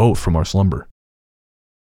wake us both from our slumber.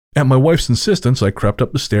 At my wife's insistence, I crept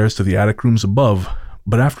up the stairs to the attic rooms above,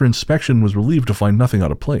 but after inspection was relieved to find nothing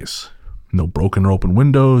out of place. No broken or open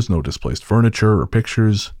windows, no displaced furniture or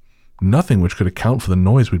pictures, nothing which could account for the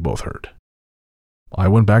noise we'd both heard. I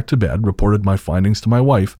went back to bed, reported my findings to my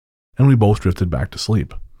wife, and we both drifted back to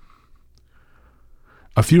sleep.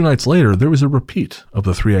 A few nights later, there was a repeat of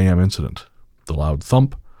the 3 a.m. incident. The loud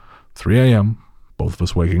thump, 3 a.m., both of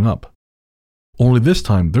us waking up. Only this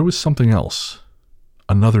time, there was something else.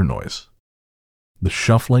 Another noise. The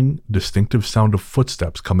shuffling, distinctive sound of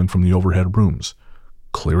footsteps coming from the overhead rooms.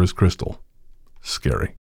 Clear as crystal.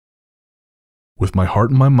 Scary. With my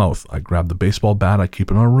heart in my mouth, I grabbed the baseball bat I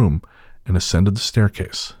keep in our room and ascended the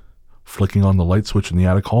staircase, flicking on the light switch in the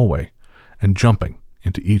attic hallway and jumping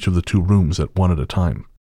into each of the 2 rooms at one at a time.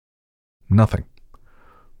 Nothing.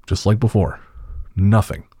 Just like before.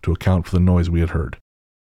 Nothing to account for the noise we had heard.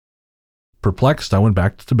 Perplexed, I went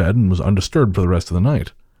back to bed and was undisturbed for the rest of the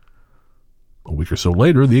night. A week or so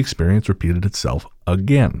later, the experience repeated itself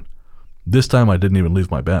again. This time I didn't even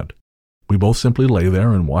leave my bed. We both simply lay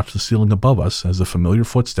there and watched the ceiling above us as the familiar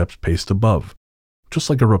footsteps paced above, just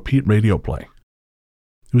like a repeat radio play.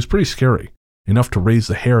 It was pretty scary, enough to raise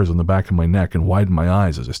the hairs on the back of my neck and widen my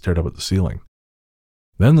eyes as I stared up at the ceiling.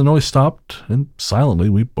 Then the noise stopped, and silently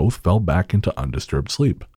we both fell back into undisturbed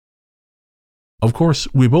sleep. Of course,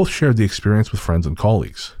 we both shared the experience with friends and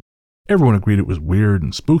colleagues. Everyone agreed it was weird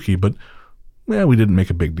and spooky, but we didn't make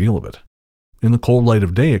a big deal of it. In the cold light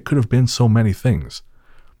of day, it could have been so many things.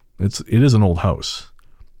 It is an old house,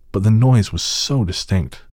 but the noise was so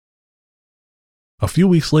distinct. A few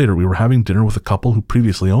weeks later, we were having dinner with a couple who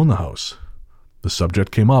previously owned the house. The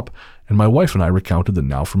subject came up, and my wife and I recounted the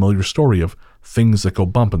now familiar story of things that go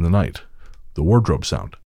bump in the night, the wardrobe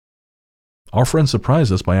sound. Our friend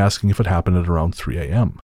surprised us by asking if it happened at around 3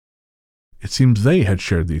 a.m. It seems they had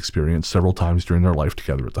shared the experience several times during their life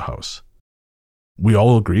together at the house. We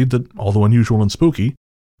all agreed that, although unusual and spooky,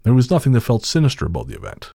 there was nothing that felt sinister about the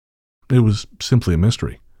event. It was simply a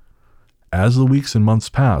mystery. As the weeks and months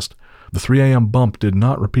passed, the 3 a.m. bump did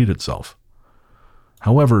not repeat itself.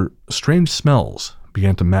 However, strange smells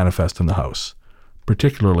began to manifest in the house,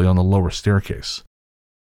 particularly on the lower staircase.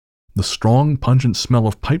 The strong, pungent smell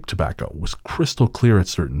of pipe tobacco was crystal clear at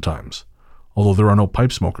certain times, although there are no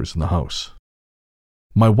pipe smokers in the house.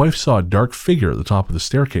 My wife saw a dark figure at the top of the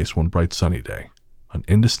staircase one bright sunny day, an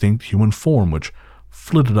indistinct human form which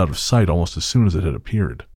flitted out of sight almost as soon as it had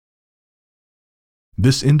appeared.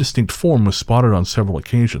 This indistinct form was spotted on several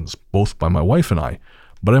occasions, both by my wife and I,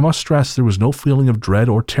 but I must stress there was no feeling of dread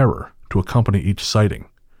or terror to accompany each sighting.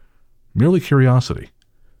 Merely curiosity.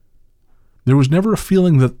 There was never a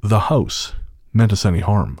feeling that the house meant us any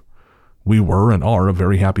harm. We were and are a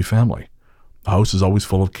very happy family. The house is always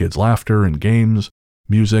full of kids' laughter and games,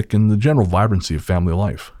 music, and the general vibrancy of family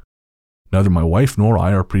life. Neither my wife nor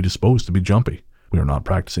I are predisposed to be jumpy. We are not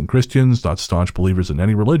practicing Christians, not staunch believers in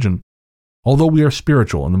any religion, although we are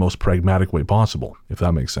spiritual in the most pragmatic way possible, if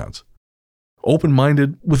that makes sense.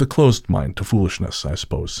 Open-minded with a closed mind to foolishness, I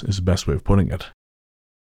suppose, is the best way of putting it.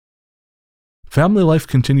 Family life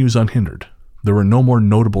continues unhindered. There were no more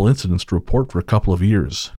notable incidents to report for a couple of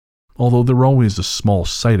years, although there were always the small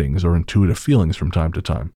sightings or intuitive feelings from time to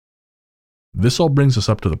time. This all brings us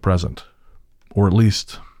up to the present, or at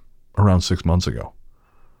least around 6 months ago.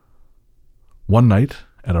 One night,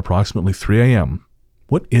 at approximately 3 a.m.,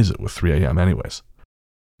 what is it with 3 a.m. anyways?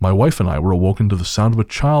 My wife and I were awoken to the sound of a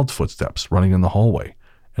child's footsteps running in the hallway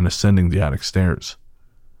and ascending the attic stairs.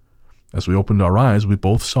 As we opened our eyes, we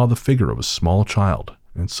both saw the figure of a small child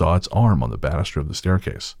and saw its arm on the banister of the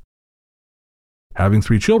staircase. Having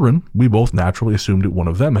 3 children, we both naturally assumed that one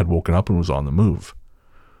of them had woken up and was on the move.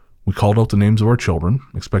 We called out the names of our children,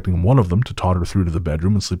 expecting one of them to totter through to the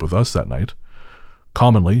bedroom and sleep with us that night.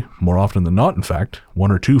 Commonly, more often than not in fact,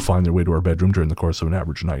 1 or 2 find their way to our bedroom during the course of an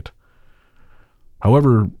average night.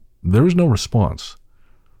 However, there was no response.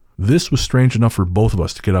 This was strange enough for both of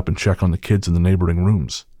us to get up and check on the kids in the neighboring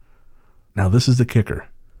rooms. Now this is the kicker.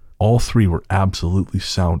 All 3 were absolutely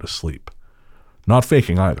sound asleep. Not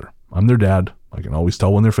faking either. I'm their dad. I can always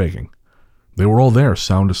tell when they're faking. They were all there,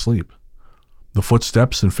 sound asleep. The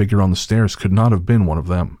footsteps and figure on the stairs could not have been one of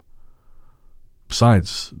them.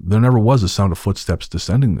 Besides, there never was a sound of footsteps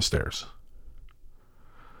descending the stairs.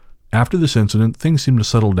 After this incident, things seemed to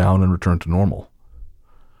settle down and return to normal.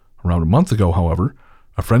 Around a month ago, however,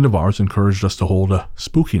 a friend of ours encouraged us to hold a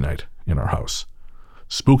spooky night in our house.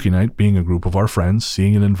 Spooky night being a group of our friends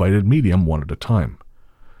seeing an invited medium one at a time.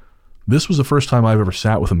 This was the first time I've ever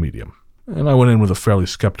sat with a medium, and I went in with a fairly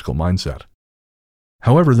skeptical mindset.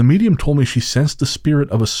 However, the medium told me she sensed the spirit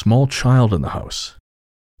of a small child in the house.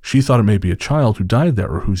 She thought it may be a child who died there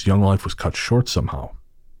or whose young life was cut short somehow.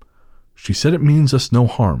 She said it means us no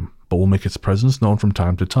harm, but will make its presence known from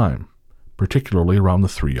time to time, particularly around the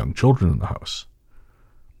 3 young children in the house.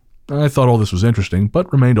 I thought all this was interesting,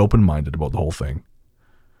 but remained open-minded about the whole thing.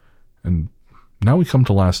 And now we come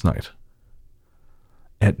to last night.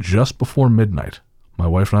 At just before midnight, my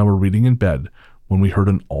wife and I were reading in bed when we heard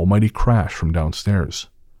an almighty crash from downstairs.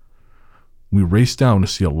 We raced down to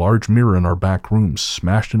see a large mirror in our back room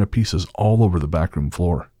smashed into pieces all over the backroom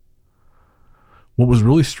floor. What was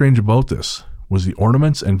really strange about this was the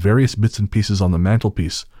ornaments and various bits and pieces on the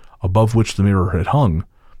mantelpiece above which the mirror had hung,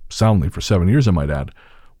 soundly for 7 years I might add,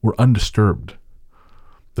 were undisturbed.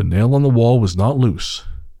 The nail on the wall was not loose,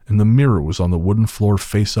 and the mirror was on the wooden floor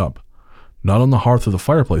face up, not on the hearth of the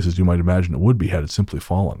fireplace as you might imagine it would be had it simply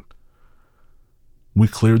fallen. We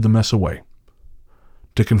cleared the mess away.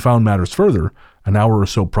 To confound matters further, an hour or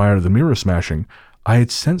so prior to the mirror smashing, I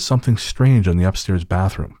had sensed something strange in the upstairs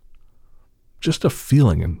bathroom. Just a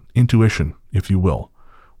feeling, an intuition, if you will,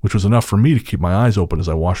 which was enough for me to keep my eyes open as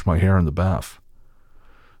I washed my hair in the bath.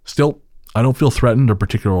 Still, I don't feel threatened or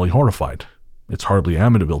particularly horrified. It's hardly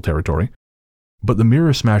Amityville territory. But the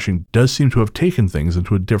mirror smashing does seem to have taken things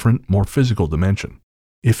into a different, more physical dimension.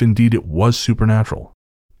 If indeed it was supernatural.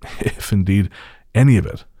 If indeed any of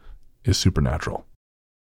it is supernatural.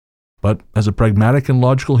 But as a pragmatic and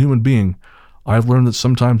logical human being, I've learned that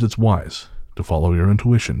sometimes it's wise to follow your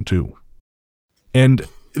intuition too. And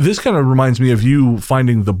this kind of reminds me of you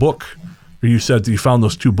finding the book, where you said that you found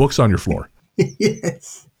those 2 books on your floor.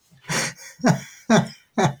 Yes.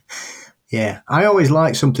 Yeah, I always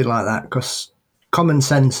like something like that because common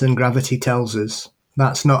sense and gravity tells us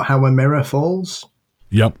that's not how a mirror falls.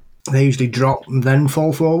 Yep. They usually drop and then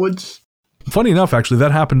fall forwards. Funny enough, actually,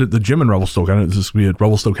 that happened at the gym in Revelstoke. I know this is going to be a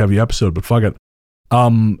Revelstoke heavy episode, but fuck it.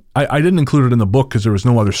 I didn't include it in the book because there was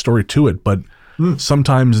no other story to it, but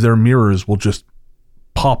sometimes their mirrors will just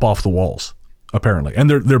pop off the walls, apparently. And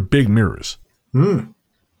they're big mirrors.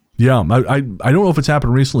 Yeah, I don't know if it's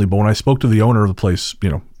happened recently, but when I spoke to the owner of the place,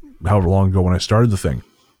 however long ago when I started the thing,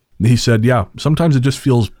 he said, yeah, sometimes it just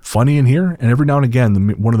feels funny in here, and every now and again,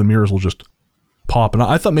 one of the mirrors will just pop. And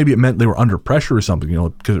I thought maybe it meant they were under pressure or something,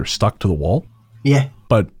 because they're stuck to the wall. Yeah.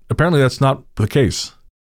 But apparently that's not the case.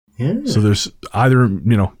 Yeah. So there's either,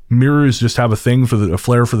 mirrors just have a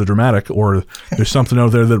flair for the dramatic, or there's something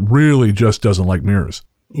out there that really just doesn't like mirrors.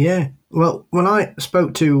 Yeah. Well, when I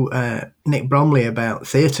spoke to Nick Bromley about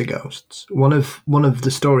theatre ghosts, one of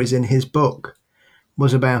the stories in his book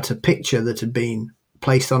was about a picture that had been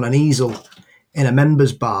placed on an easel in a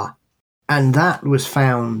members bar, and that was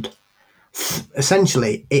found.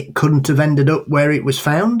 Essentially, it couldn't have ended up where it was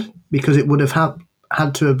found because it would have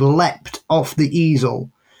had to have leapt off the easel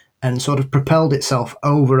and sort of propelled itself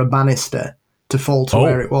over a banister to fall to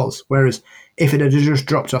where it was. Whereas if it had just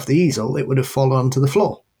dropped off the easel, it would have fallen onto the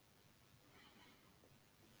floor.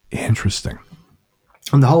 Interesting.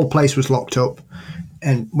 And the whole place was locked up.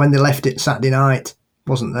 And when they left it Saturday night, it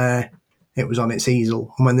wasn't there. It was on its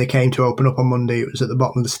easel. And when they came to open up on Monday, it was at the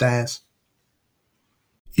bottom of the stairs.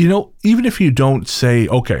 Even if you don't say,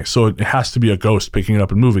 okay, so it has to be a ghost picking it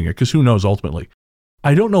up and moving it, because who knows ultimately.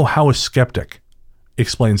 I don't know how a skeptic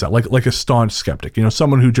explains that, like a staunch skeptic,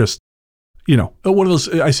 someone who just, one of those,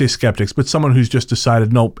 I say skeptics, but someone who's just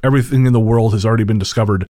decided, no, everything in the world has already been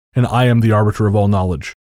discovered and I am the arbiter of all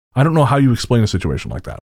knowledge. I don't know how you explain a situation like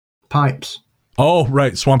that. Pipes. Oh,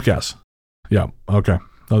 right, swamp gas. Yeah, okay.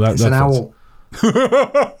 No, It's an owl.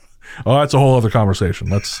 Oh, that's a whole other conversation.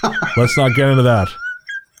 Let's not get into that.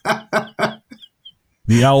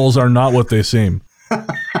 The owls are not what they seem.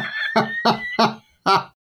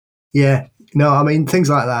 Yeah. No, I mean, things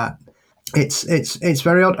like that. It's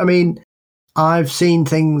very odd. I mean, I've seen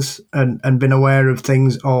things and been aware of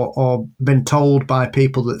things or been told by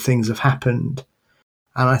people that things have happened.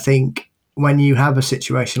 And I think when you have a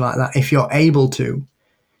situation like that, if you're able to,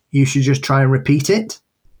 you should just try and repeat it.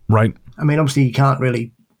 Right. I mean, obviously you can't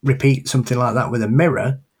really repeat something like that with a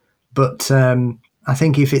mirror, but I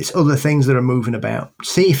think if it's other things that are moving about,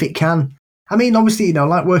 see if it can. I mean, obviously,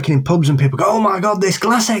 like working in pubs and people go, oh my God, this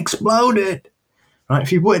glass exploded. Right?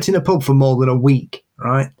 If you've worked in a pub for more than a week,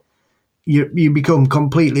 right, you become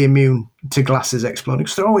completely immune to glasses exploding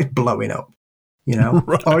because they're always blowing up,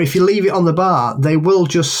 Right. Or if you leave it on the bar, they will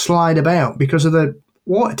just slide about because of the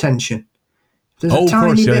water tension. If there's a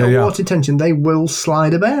tiny bit of water tension, they will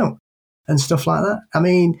slide about and stuff like that. I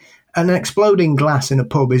mean, An exploding glass in a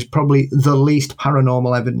pub is probably the least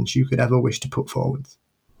paranormal evidence you could ever wish to put forward.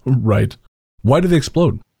 Right. Why do they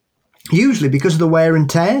explode? Usually because of the wear and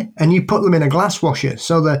tear, and you put them in a glass washer,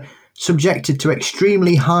 so they're subjected to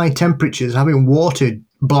extremely high temperatures, having water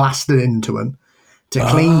blasted into them to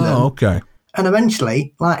clean them. Okay. And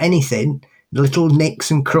eventually, like anything, the little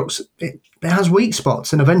nicks and crooks, it has weak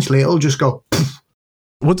spots, and eventually it'll just go poof.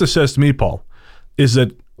 What this says to me, Paul, is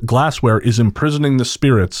that glassware is imprisoning the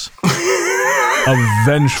spirits of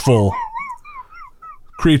vengeful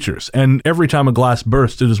creatures. And every time a glass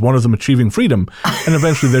bursts, it is one of them achieving freedom, and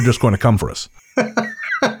eventually they're just going to come for us.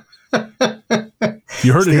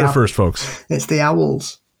 You heard it here first, folks. It's the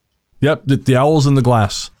owls. Yep, the owls in the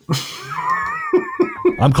glass.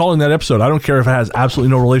 I'm calling that episode. I don't care if it has absolutely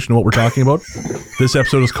no relation to what we're talking about. This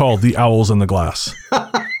episode is called The Owls in the Glass.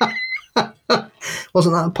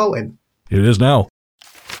 Wasn't that a poem? It is now.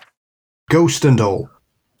 Ghost and all.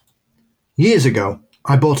 Years ago,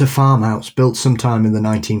 I bought a farmhouse built sometime in the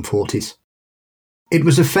 1940s. It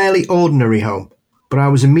was a fairly ordinary home, but I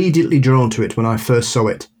was immediately drawn to it when I first saw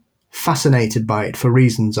it, fascinated by it for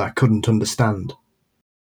reasons I couldn't understand.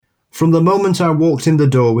 From the moment I walked in the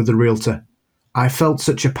door with the realtor, I felt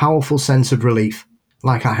such a powerful sense of relief,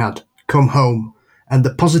 like I had come home, and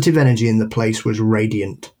the positive energy in the place was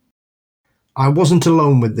radiant. I wasn't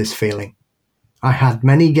alone with this feeling. I had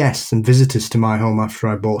many guests and visitors to my home after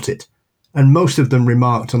I bought it, and most of them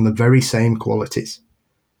remarked on the very same qualities.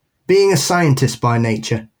 Being a scientist by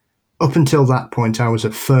nature, up until that point I was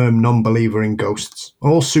a firm non-believer in ghosts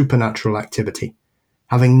or supernatural activity,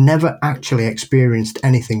 having never actually experienced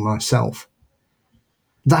anything myself.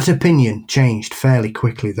 That opinion changed fairly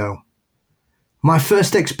quickly though. My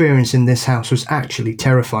first experience in this house was actually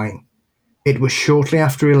terrifying. It was shortly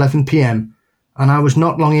after 11 p.m, and I was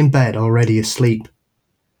not long in bed already asleep.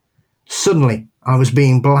 Suddenly, I was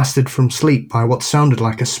being blasted from sleep by what sounded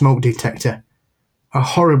like a smoke detector. A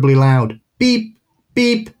horribly loud beep,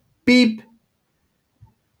 beep, beep.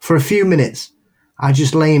 For a few minutes, I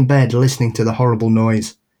just lay in bed listening to the horrible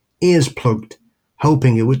noise, ears plugged,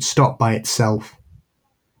 hoping it would stop by itself.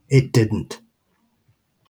 It didn't.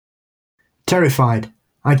 Terrified,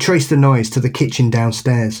 I traced the noise to the kitchen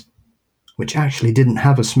downstairs, which actually didn't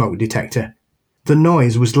have a smoke detector. The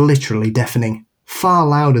noise was literally deafening, far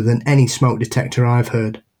louder than any smoke detector I've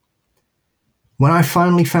heard. When I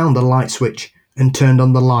finally found the light switch and turned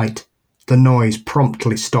on the light, the noise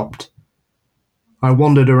promptly stopped. I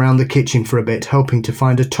wandered around the kitchen for a bit, hoping to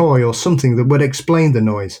find a toy or something that would explain the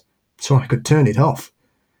noise, so I could turn it off,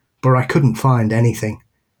 but I couldn't find anything.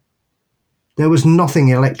 There was nothing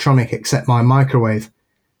electronic except my microwave,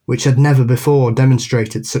 which had never before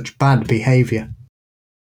demonstrated such bad behaviour.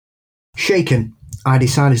 Shaken, I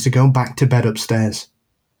decided to go back to bed upstairs.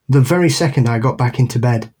 The very second I got back into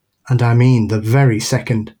bed, and I mean the very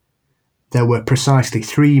second, there were precisely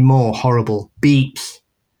 3 more horrible beeps,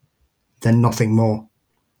 then nothing more.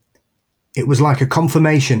 It was like a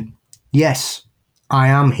confirmation. Yes, I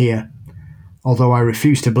am here, although I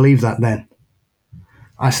refused to believe that then.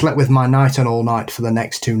 I slept with my night on all night for the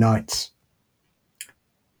next 2 nights.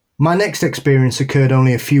 My next experience occurred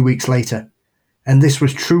only a few weeks later, and this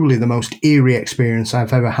was truly the most eerie experience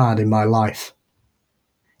I've ever had in my life.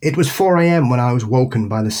 It was 4 a.m. when I was woken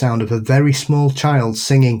by the sound of a very small child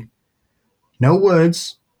singing. No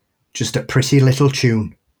words, just a pretty little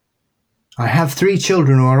tune. I have 3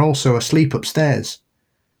 children who are also asleep upstairs,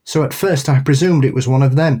 so at first I presumed it was one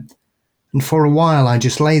of them, and for a while I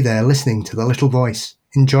just lay there listening to the little voice,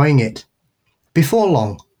 enjoying it. Before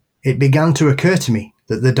long, it began to occur to me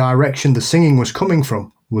that the direction the singing was coming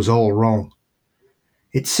from was all wrong.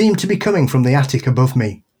 It seemed to be coming from the attic above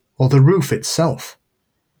me, or the roof itself.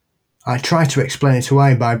 I tried to explain it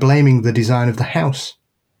away by blaming the design of the house.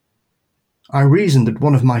 I reasoned that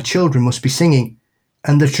one of my children must be singing,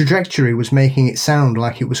 and the trajectory was making it sound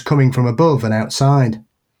like it was coming from above and outside.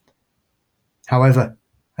 However,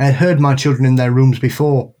 I had heard my children in their rooms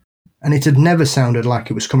before, and it had never sounded like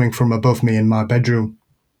it was coming from above me in my bedroom.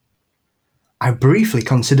 I briefly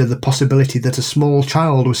considered the possibility that a small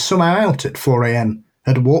child was somehow out at 4 a.m,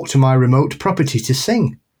 had walked to my remote property to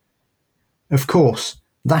sing. Of course,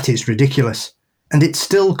 that is ridiculous, and it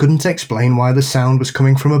still couldn't explain why the sound was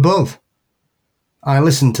coming from above. I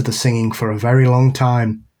listened to the singing for a very long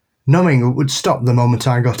time, knowing it would stop the moment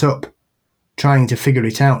I got up, trying to figure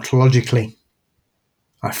it out logically.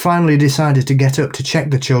 I finally decided to get up to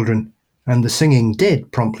check the children, and the singing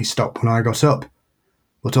did promptly stop when I got up,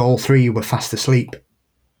 but all 3 were fast asleep.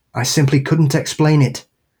 I simply couldn't explain it,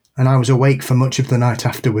 and I was awake for much of the night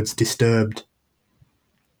afterwards, disturbed.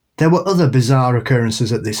 There were other bizarre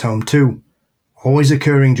occurrences at this home too, always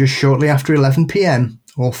occurring just shortly after 11 p.m.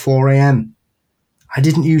 or 4 a.m. I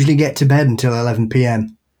didn't usually get to bed until 11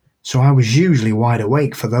 p.m, so I was usually wide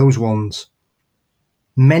awake for those ones.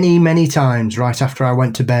 Many, many times right after I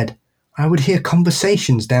went to bed, I would hear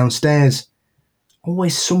conversations downstairs,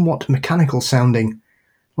 always somewhat mechanical sounding,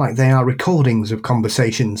 like they are recordings of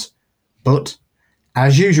conversations. But,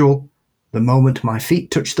 as usual, the moment my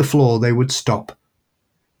feet touched the floor, they would stop.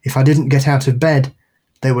 If I didn't get out of bed,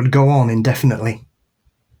 they would go on indefinitely.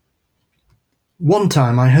 One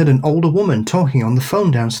time I heard an older woman talking on the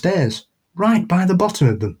phone downstairs, right by the bottom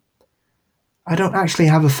of them. I don't actually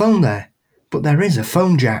have a phone there, but there is a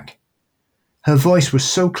phone jack. Her voice was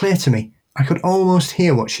so clear to me, I could almost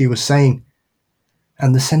hear what she was saying.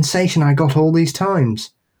 And the sensation I got all these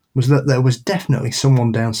times was that there was definitely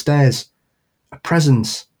someone downstairs, a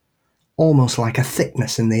presence, almost like a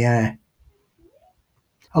thickness in the air.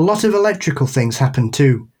 A lot of electrical things happened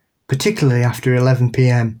too, particularly after 11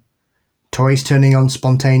 p.m. Toys turning on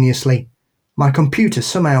spontaneously, my computer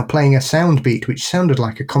somehow playing a sound beat which sounded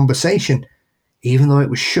like a conversation, even though it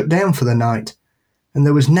was shut down for the night, and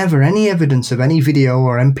there was never any evidence of any video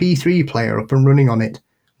or MP3 player up and running on it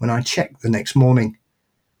when I checked the next morning.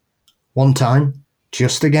 One time,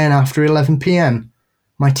 just again after 11 p.m,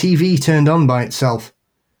 my TV turned on by itself,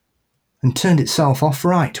 and turned itself off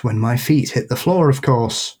right when my feet hit the floor, of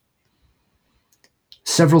course.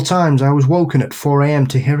 Several times I was woken at 4 a.m.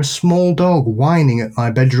 to hear a small dog whining at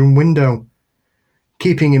my bedroom window.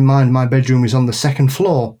 Keeping in mind my bedroom is on the second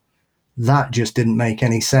floor, that just didn't make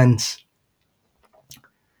any sense.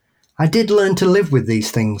 I did learn to live with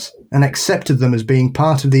these things and accepted them as being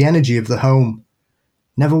part of the energy of the home.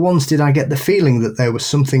 Never once did I get the feeling that there was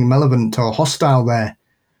something malevolent or hostile there,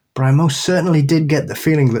 but I most certainly did get the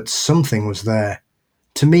feeling that something was there.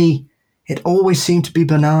 To me, it always seemed to be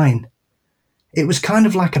benign. It was kind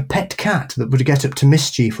of like a pet cat that would get up to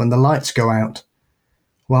mischief when the lights go out,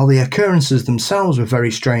 while the occurrences themselves were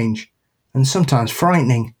very strange and sometimes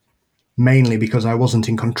frightening, mainly because I wasn't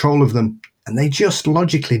in control of them and they just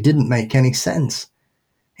logically didn't make any sense.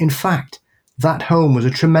 In fact, that home was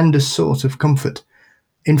a tremendous source of comfort.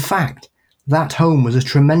 and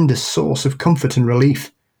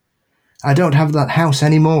relief. I don't have that house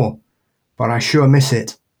anymore, but I sure miss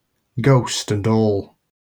it, ghost and all.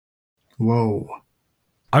 Whoa.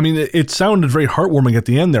 I mean, it sounded very heartwarming at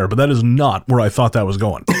the end there, but that is not where I thought that was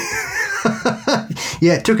going.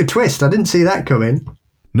 Yeah, it took a twist. I didn't see that coming.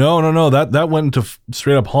 No. That went into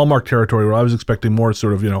straight up Hallmark territory where I was expecting more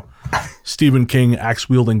sort of, Stephen King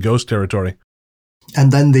axe-wielding ghost territory.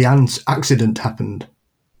 And then the accident happened.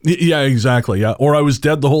 Yeah, exactly. Yeah. Or I was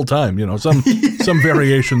dead the whole time, some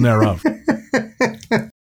variation thereof.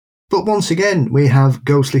 But once again, we have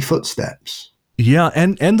ghostly footsteps. Yeah,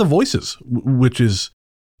 and the voices, which is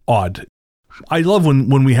odd. I love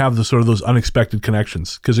when we have the sort of those unexpected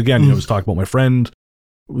connections. Because again, I was talking about my friend,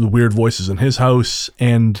 the weird voices in his house,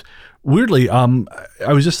 and weirdly, I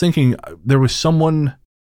was just thinking there was someone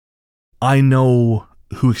I know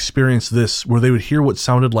who experienced this where they would hear what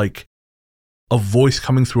sounded like a voice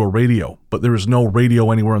coming through a radio, but there was no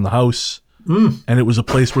radio anywhere in the house, and it was a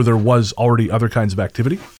place where there was already other kinds of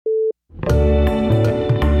activity.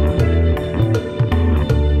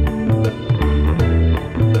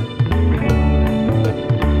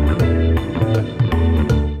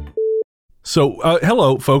 So,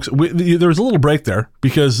 hello, folks. There was a little break there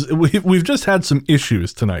because we've just had some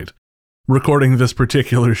issues tonight recording this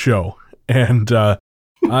particular show. And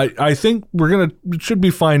I think it should be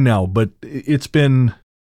fine now, but it's been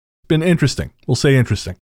interesting. We'll say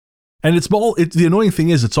interesting. And the annoying thing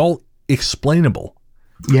is it's all explainable.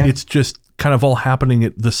 Yeah. It's just kind of all happening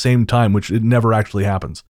at the same time, which it never actually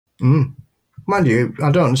happens. Mind you,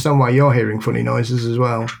 I don't understand why you're hearing funny noises as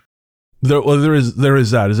well. There is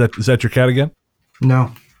that. Is that your cat again?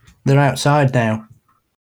 No, they're outside now.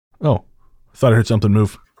 Oh, I thought I heard something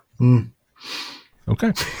move.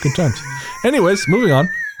 Okay, good times. Anyways, moving on.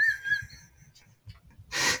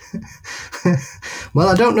 Well,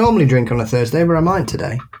 I don't normally drink on a Thursday, but I might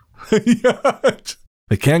today. Yeah.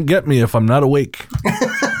 They can't get me if I'm not awake.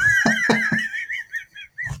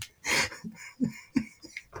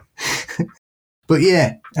 But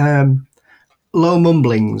yeah, low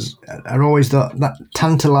mumblings are always that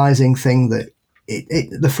tantalizing thing that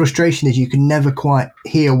the frustration is you can never quite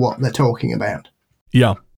hear what they're talking about.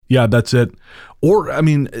 Yeah, that's it. Or, I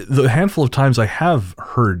mean, the handful of times I have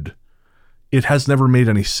heard, it has never made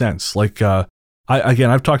any sense. Like,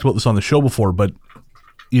 I've talked about this on the show before, but,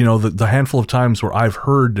 the handful of times where I've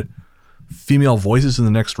heard female voices in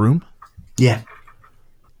the next room. Yeah.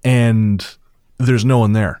 And there's no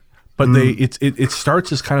one there. But it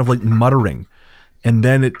starts as kind of like muttering. and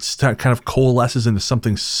then it kind of coalesces into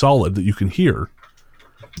something solid that you can hear.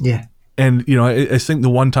 Yeah. And, you know, I think the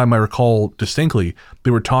one time I recall distinctly,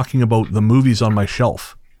 they were talking about the movies on my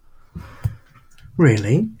shelf.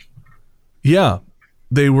 Really? Yeah.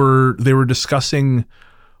 They were discussing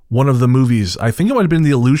one of the movies. I think it might have been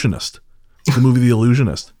The Illusionist. The movie The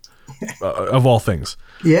Illusionist, of all things.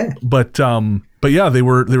 Yeah. But yeah, they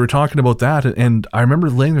were talking about that, and I remember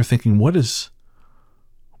laying there thinking, what is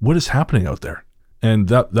happening out there? And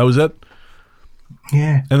that was it.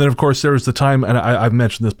 Yeah. And then, of course, there was the time, and I've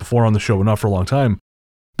mentioned this before on the show, but not for a long time.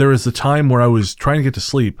 There was the time where I was trying to get to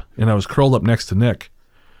sleep, and I was curled up next to Nick,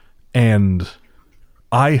 and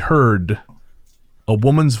I heard a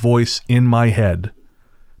woman's voice in my head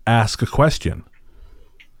ask a question,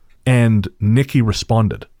 and Nikki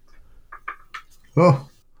responded. Oh.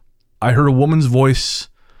 I heard a woman's voice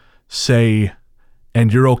say,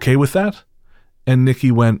 "And you're okay with that?" And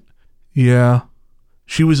Nikki went, "Yeah."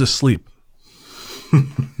 She was asleep.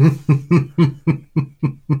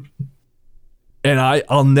 And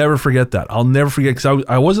I'll never forget that. I'll never forget, because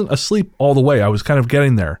I wasn't asleep all the way. I was kind of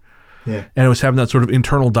getting there. Yeah. And I was having that sort of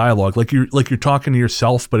internal dialogue, like you're talking to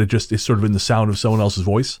yourself, but it just is sort of in the sound of someone else's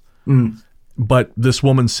voice. Mm. But this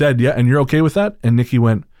woman said, "Yeah, and you're okay with that?" And Nikki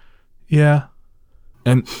went, "Yeah."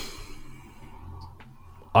 And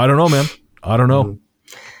I don't know, man. I don't know.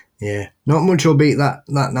 Yeah. Not much will beat that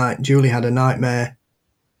night. Julie had a nightmare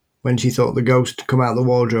when she thought the ghost had come out of the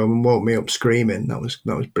wardrobe and woke me up screaming. That was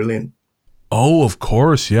brilliant. Oh, of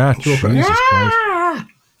course. Yeah. Jesus Christ.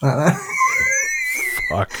 Like that.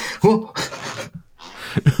 Fuck.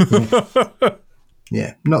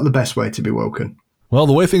 Yeah. Not the best way to be woken. Well,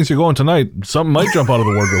 the way things are going tonight, something might jump out of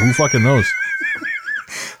the wardrobe. Who fucking knows?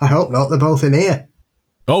 I hope not. They're both in here.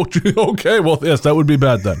 Oh, okay. Well, yes, that would be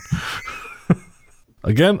bad then.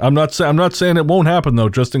 Again, I'm not saying it won't happen though,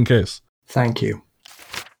 just in case. Thank you.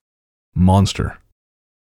 Monster.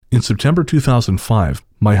 In September 2005,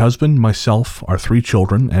 my husband, myself, our 3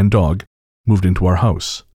 children, and dog moved into our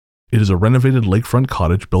house. It is a renovated lakefront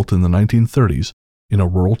cottage built in the 1930s in a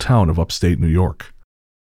rural town of upstate New York.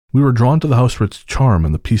 We were drawn to the house for its charm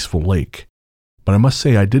and the peaceful lake, but I must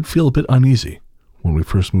say I did feel a bit uneasy when we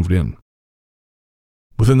first moved in.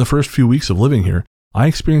 Within the first few weeks of living here, I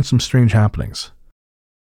experienced some strange happenings.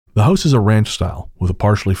 The house is a ranch style with a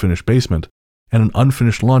partially finished basement and an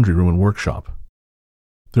unfinished laundry room and workshop.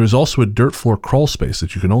 There is also a dirt floor crawl space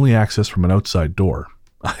that you can only access from an outside door.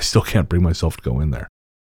 I still can't bring myself to go in there.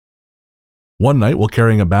 One night, while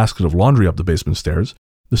carrying a basket of laundry up the basement stairs,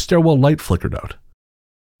 the stairwell light flickered out.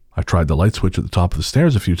 I tried the light switch at the top of the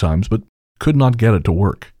stairs a few times, but could not get it to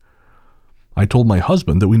work. I told my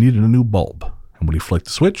husband that we needed a new bulb, and when he flicked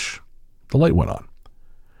the switch, the light went on.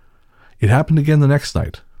 It happened again the next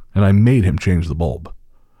night, and I made him change the bulb.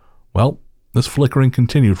 Well, this flickering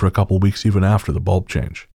continued for a couple weeks even after the bulb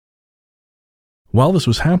change. While this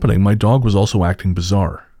was happening, my dog was also acting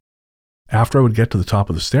bizarre. After I would get to the top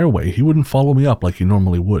of the stairway, he wouldn't follow me up like he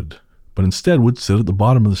normally would, but instead would sit at the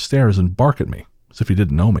bottom of the stairs and bark at me, as if he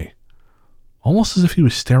didn't know me. Almost as if he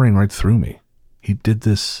was staring right through me. He did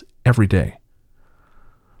this every day.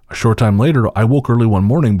 A short time later, I woke early one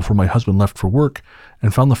morning before my husband left for work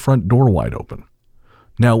and found the front door wide open.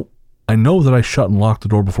 Now, I know that I shut and locked the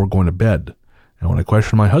door before going to bed, and when I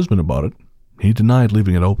questioned my husband about it, he denied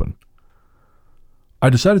leaving it open. I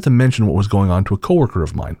decided to mention what was going on to a coworker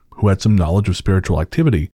of mine who had some knowledge of spiritual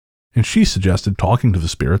activity, and she suggested talking to the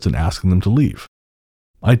spirits and asking them to leave.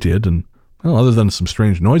 I did, and well, other than some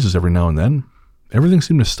strange noises every now and then, everything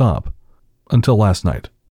seemed to stop. Until last night.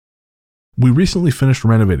 We recently finished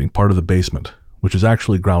renovating part of the basement, which is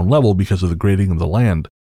actually ground level because of the grading of the land,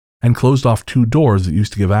 and closed off 2 doors that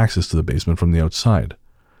used to give access to the basement from the outside.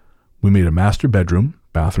 We made a master bedroom,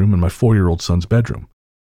 bathroom, and my 4-year-old son's bedroom.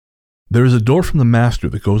 There is a door from the master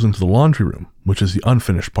that goes into the laundry room, which is the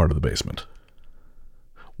unfinished part of the basement.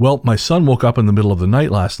 Well, my son woke up in the middle of the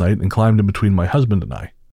night last night and climbed in between my husband and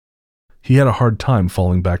I. He had a hard time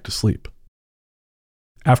falling back to sleep.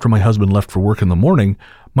 After my husband left for work in the morning,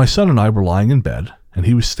 my son and I were lying in bed, and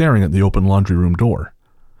he was staring at the open laundry room door.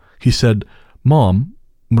 He said, "Mom,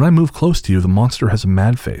 when I move close to you, the monster has a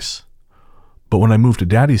mad face. But when I move to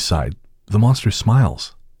Daddy's side, the monster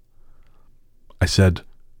smiles." I said,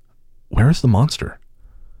 "Where is the monster?"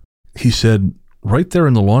 He said, "Right there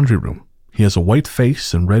in the laundry room. He has a white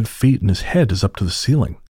face and red feet, and his head is up to the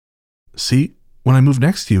ceiling. See, when I move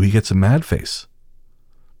next to you, he gets a mad face."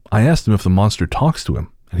 I asked him if the monster talks to him,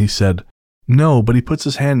 and he said, "No, but he puts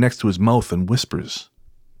his hand next to his mouth and whispers.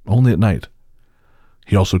 Only at night."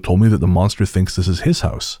 He also told me that the monster thinks this is his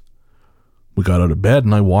house. We got out of bed,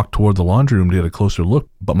 and I walked toward the laundry room to get a closer look,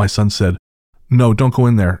 but my son said, "No, don't go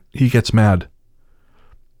in there. He gets mad."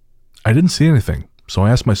 I didn't see anything, so I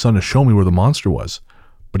asked my son to show me where the monster was,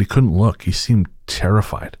 but he couldn't look. He seemed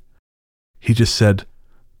terrified. He just said,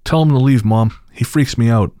 "Tell him to leave, Mom. He freaks me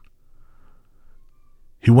out."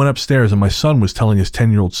 He went upstairs and my son was telling his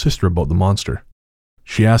 10-year-old sister about the monster.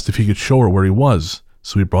 She asked if he could show her where he was,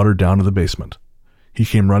 so he brought her down to the basement. He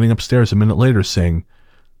came running upstairs a minute later saying,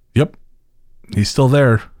 "Yep, he's still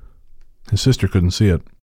there." His sister couldn't see it.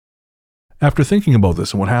 After thinking about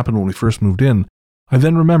this and what happened when we first moved in, I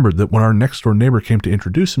then remembered that when our next-door neighbor came to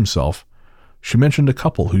introduce himself, she mentioned a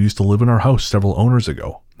couple who used to live in our house several owners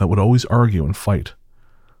ago that would always argue and fight.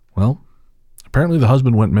 Well, apparently the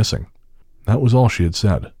husband went missing. That was all she had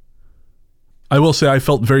said. I will say I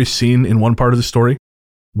felt very seen in one part of the story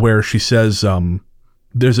where she says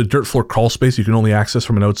there's a dirt floor crawl space you can only access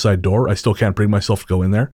from an outside door. I still can't bring myself to go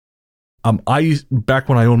in there. Back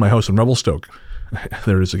when I owned my house in Revelstoke,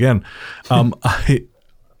 there it is again, I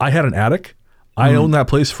had an attic. I owned that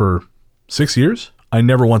place for 6 years. I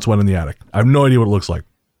never once went in the attic. I have no idea what it looks like.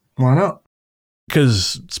 Why not?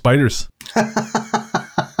 Because spiders.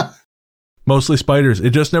 Mostly spiders. It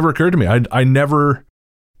just never occurred to me. I never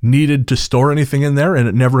needed to store anything in there, and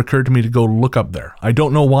it never occurred to me to go look up there. I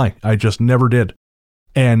don't know why. I just never did.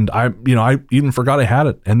 And I even forgot I had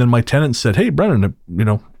it. And then my tenant said, "Hey, Brennan, have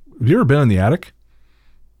you ever been in the attic?"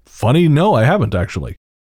 Funny, no, I haven't actually.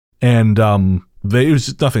 And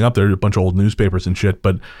there's nothing up there, a bunch of old newspapers and shit.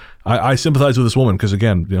 But I sympathize with this woman because,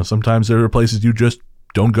 again, sometimes there are places you just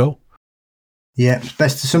don't go. Yeah, it's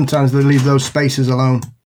best to sometimes leave those spaces alone.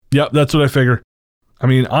 Yeah, that's what I figure. I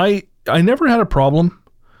mean, I never had a problem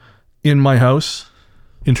in my house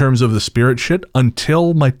in terms of the spirit shit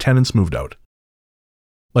until my tenants moved out.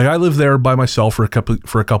 Like, I lived there by myself for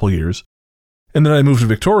a couple years. And then I moved to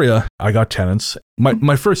Victoria. I got tenants.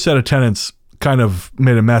 My first set of tenants kind of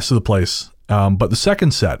made a mess of the place. But the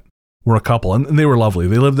second set were a couple, and they were lovely.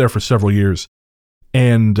 They lived there for several years.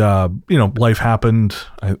 And, life happened.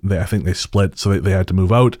 I think they split, so they had to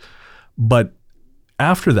move out. But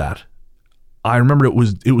after that, I remember it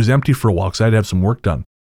was empty for a while because I had to have some work done.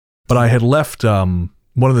 But I had left, one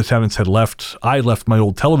of the tenants had left, I left my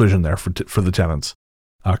old television there for the tenants.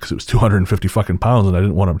 Because it was 250 fucking pounds and I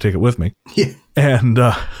didn't want them to take it with me. Yeah. And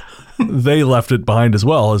they left it behind as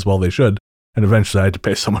well they should. And eventually I had to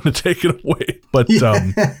pay someone to take it away. But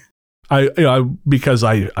I because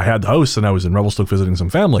I had the house and I was in Revelstoke visiting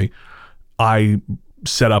some family, I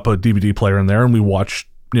set up a DVD player in there and we watched,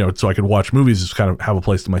 so I could watch movies, just kind of have a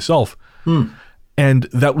place to myself. And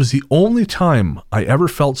that was the only time I ever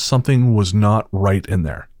felt something was not right in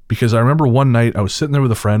there. Because I remember one night I was sitting there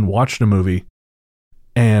with a friend watching a movie,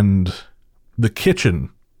 and the kitchen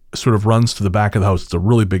sort of runs to the back of the house. It's a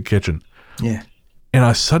really big kitchen. Yeah. And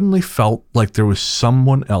I suddenly felt like there was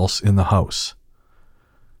someone else in the house.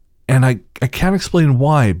 And I can't explain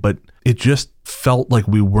why, but it just felt like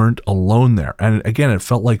we weren't alone there. And again, it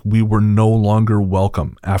felt like we were no longer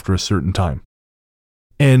welcome after a certain time.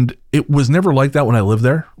 And it was never like that when I lived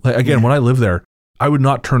there. Like, again, when I lived there, I would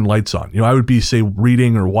not turn lights on. I would be, say,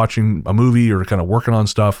 reading or watching a movie or kind of working on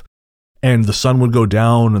stuff. And the sun would go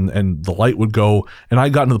down and the light would go. And I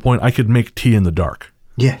got to the point I could make tea in the dark.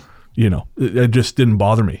 Yeah. It just didn't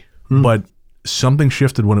bother me. But something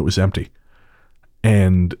shifted when it was empty.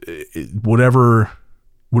 And whatever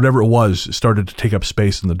it was, it started to take up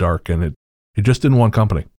space in the dark. And it just didn't want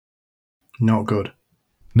company. Not good.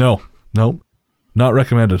 No, not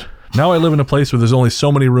recommended. Now I live in a place where there's only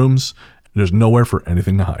so many rooms. And there's nowhere for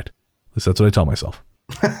anything to hide. At least that's what I tell myself.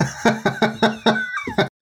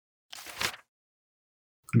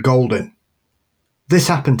 Golden. This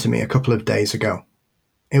happened to me a couple of days ago.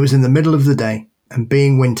 It was in the middle of the day, and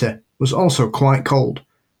being winter, was also quite cold,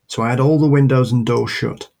 so I had all the windows and doors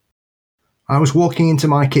shut. I was walking into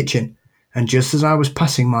my kitchen, and just as I was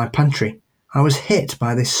passing my pantry, I was hit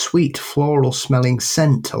by this sweet floral-smelling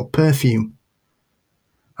scent or perfume.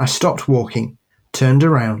 I stopped walking, turned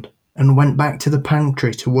around, and went back to the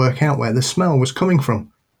pantry to work out where the smell was coming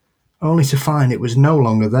from, only to find it was no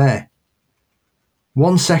longer there.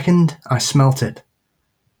 1 second, I smelt it,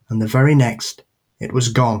 and the very next, it was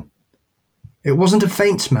gone. It wasn't a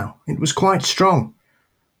faint smell, it was quite strong,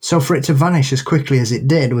 so for it to vanish as quickly as it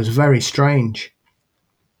did was very strange.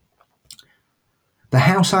 The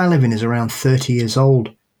house I live in is around 30 years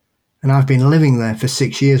old, and I've been living there for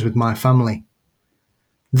 6 years with my family.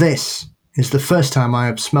 This is the first time I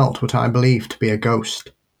have smelt what I believe to be a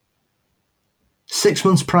ghost. 6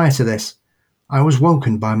 months prior to this, I was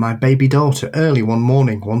woken by my baby daughter early one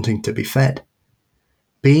morning wanting to be fed.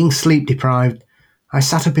 Being sleep deprived, I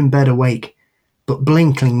sat up in bed awake, but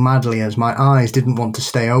blinking madly as my eyes didn't want to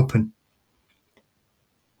stay open.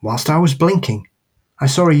 Whilst I was blinking, I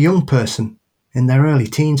saw a young person, in their early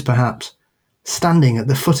teens perhaps, standing at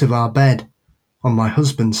the foot of our bed, on my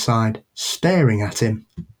husband's side, staring at him.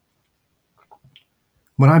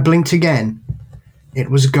 When I blinked again, it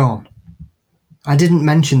was gone. I didn't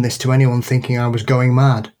mention this to anyone thinking I was going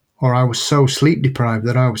mad, or I was so sleep deprived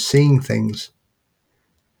that I was seeing things.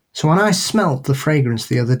 So when I smelt the fragrance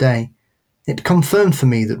the other day, it confirmed for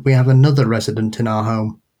me that we have another resident in our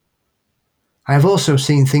home. I have also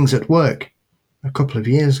seen things at work, a couple of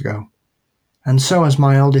years ago, and so has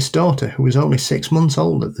my eldest daughter, who was only 6 months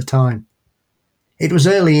old at the time. It was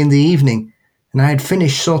early in the evening, and I had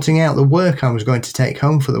finished sorting out the work I was going to take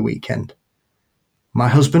home for the weekend. My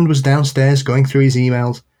husband was downstairs going through his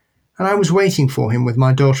emails, and I was waiting for him with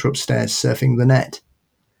my daughter upstairs surfing the net.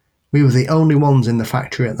 We were the only ones in the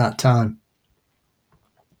factory at that time.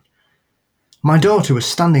 My daughter was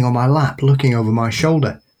standing on my lap looking over my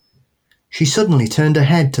shoulder. She suddenly turned her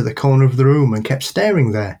head to the corner of the room and kept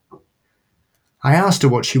staring there. I asked her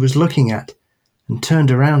what she was looking at and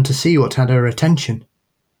turned around to see what had her attention.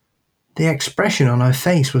 The expression on her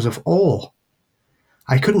face was of awe.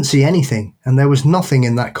 I couldn't see anything, and there was nothing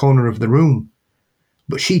in that corner of the room,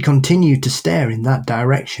 but she continued to stare in that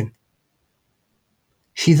direction.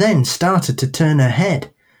 She then started to turn her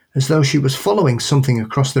head, as though she was following something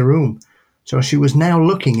across the room, so she was now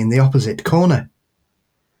looking in the opposite corner.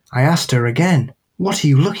 I asked her again, "What are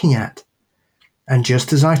you looking at?" And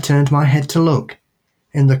just as I turned my head to look,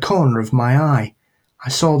 in the corner of my eye, I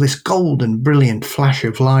saw this golden, brilliant flash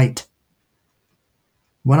of light.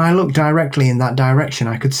 When I looked directly in that direction,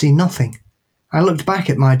 I could see nothing. I looked back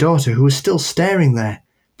at my daughter, who was still staring there,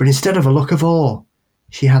 but instead of a look of awe,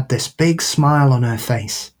 she had this big smile on her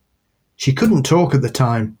face. She couldn't talk at the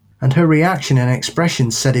time, and her reaction and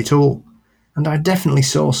expression said it all, and I definitely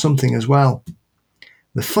saw something as well.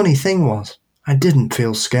 The funny thing was, I didn't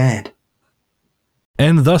feel scared.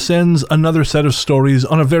 And thus ends another set of stories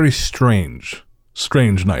on a very strange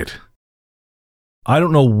night. I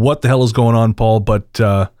don't know what the hell is going on, Paul,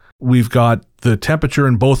 but we've got the temperature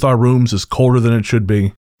in both our rooms is colder than it should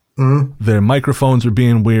be. Their microphones are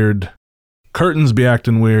being weird. Curtains be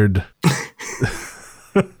acting weird.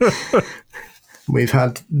 We've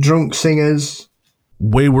had drunk singers.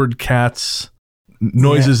 Wayward cats.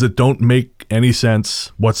 Noises that don't make any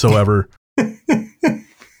sense whatsoever.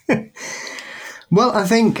 Well, I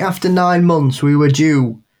think after 9 months we were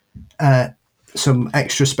due some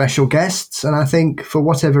extra special guests, and I think for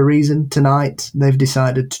whatever reason tonight they've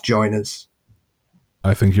decided to join us.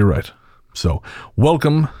 I think you're right. So,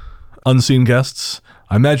 welcome, unseen guests.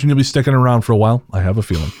 I imagine you'll be sticking around for a while. I have a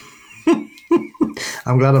feeling.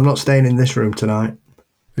 I'm glad I'm not staying in this room tonight.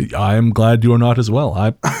 I am glad you are not as well.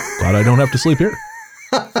 I'm glad I don't have to sleep here.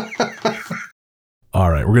 All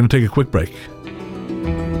right, we're going to take a quick break.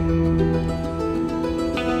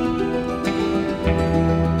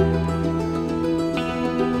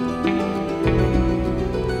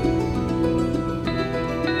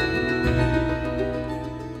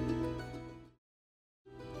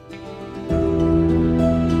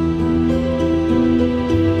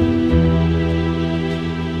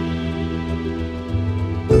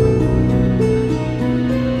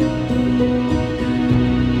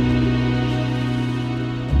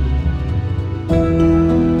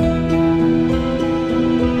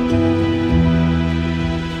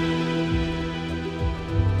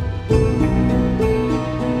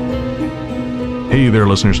 Hey there,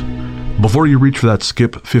 listeners. Before you reach for that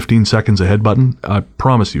skip 15 seconds ahead button, I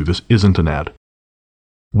promise you this isn't an ad.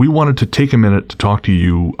 We wanted to take a minute to talk to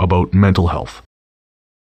you about mental health.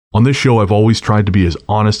 On this show, I've always tried to be as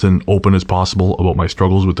honest and open as possible about my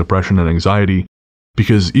struggles with depression and anxiety,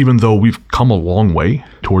 because even though we've come a long way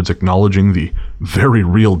towards acknowledging the very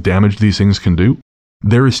real damage these things can do,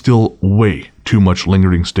 there is still way too much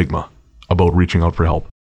lingering stigma about reaching out for help.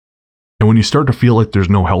 And when you start to feel like there's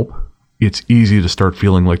no help, it's easy to start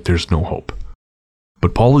feeling like there's no hope.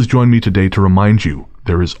 But Paul has joined me today to remind you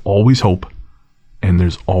there is always hope and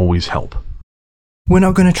there's always help. We're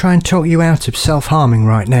not going to try and talk you out of self-harming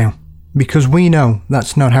right now, because we know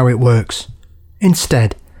that's not how it works.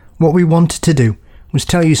 Instead, what we wanted to do was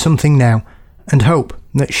tell you something now and hope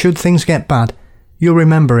that should things get bad, you'll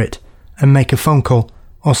remember it and make a phone call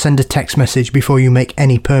or send a text message before you make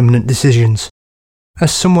any permanent decisions.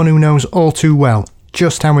 As someone who knows all too well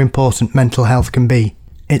just how important mental health can be,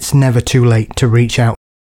 it's never too late to reach out.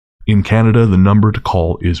 In Canada, the number to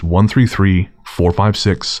call is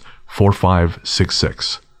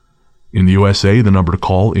 133-456-4566. In the USA, the number to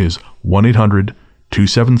call is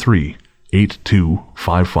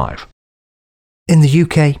 1-800-273-8255. In the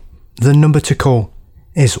UK, the number to call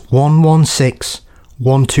is 116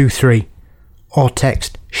 123 or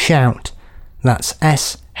text SHOUT, that's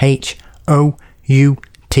SHOUT, to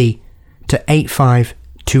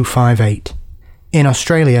 85258. In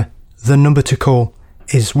Australia, the number to call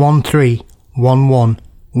is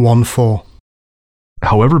 131114.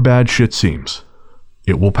 However bad shit seems,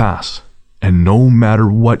 it will pass. And no matter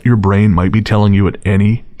what your brain might be telling you at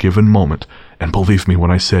any given moment, and believe me when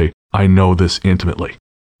I say I know this intimately,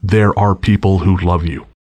 there are people who love you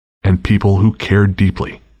and people who care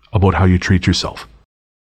deeply about how you treat yourself.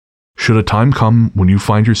 Should a time come when you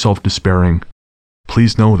find yourself despairing,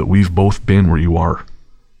 please know that we've both been where you are,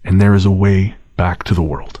 and there is a way back to the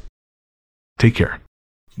world. Take care.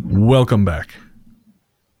 Welcome back.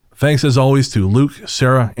 Thanks as always to Luke,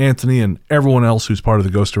 Sarah, Anthony, and everyone else who's part of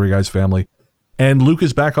the Ghost Story Guys family. And Luke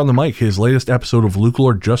is back on the mic. His latest episode of Luke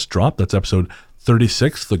Lore just dropped. That's episode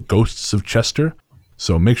 36, The Ghosts of Chester.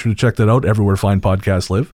 So make sure to check that out everywhere fine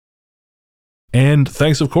podcasts live. And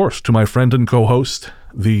thanks, of course, to my friend and co-host,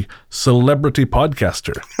 the celebrity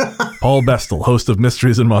podcaster, Paul Bestel, host of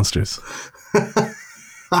Mysteries and Monsters.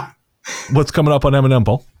 What's coming up on M&M,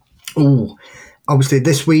 Paul? Oh, obviously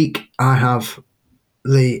this week I have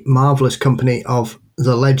the marvellous company of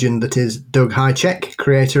the legend that is Doug Hychek,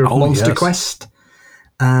 creator of Monster Quest.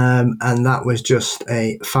 And that was just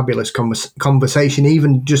a fabulous conversation,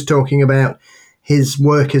 even just talking about his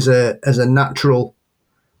work as a natural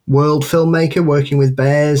world filmmaker, working with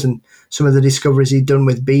bears and some of the discoveries he'd done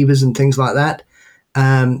with beavers and things like that.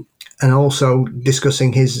 And also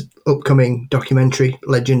discussing his upcoming documentary,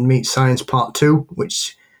 Legend Meets Science Part 2,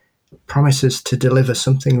 which promises to deliver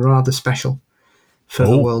something rather special for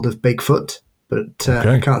the world of Bigfoot, but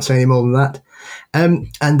I can't say any more than that. And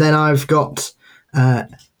then I've got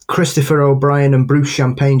Christopher O'Brien and Bruce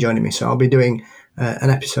Champagne joining me, so I'll be doing an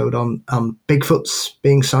episode on Bigfoots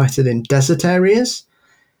being sighted in desert areas,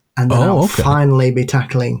 and then I'll finally be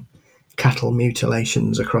tackling cattle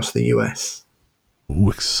mutilations across the US. Ooh,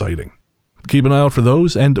 exciting. Keep an eye out for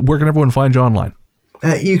those, and where can everyone find you online?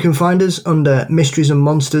 You can find us under Mysteries and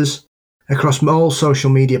Monsters across all social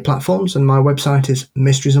media platforms, and my website is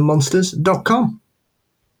mysteriesandmonsters.com.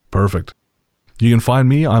 Perfect. You can find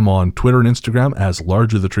me, I'm on Twitter and Instagram as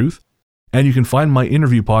Largely the Truth, and you can find my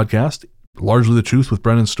interview podcast, Largely the Truth with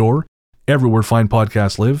Brennan Storr, everywhere fine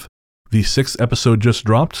podcasts live. The 6th episode just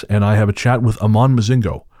dropped, and I have a chat with Amon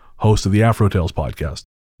Mazingo, host of the Afro Tales podcast.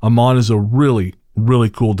 Amon is a really, really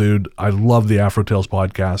cool dude. I love the Afro Tales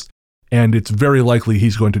podcast, and it's very likely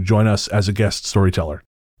he's going to join us as a guest storyteller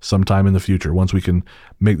sometime in the future once we can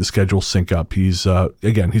make the schedule sync up. He's,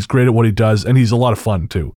 again, he's great at what he does, and he's a lot of fun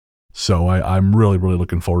too. So I'm really, really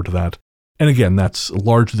looking forward to that. And again, that's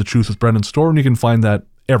Largely the Truth with Brendan Storr, and you can find that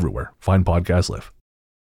everywhere fine podcasts live.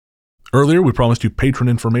 Earlier, we promised you patron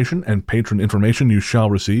information, and patron information you shall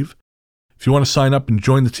receive. If you want to sign up and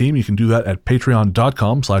join the team, you can do that at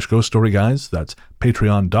patreon.com/ghoststoryguys. That's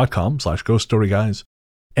patreon.com/ghoststoryguys.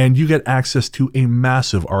 And you get access to a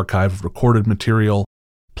massive archive of recorded material,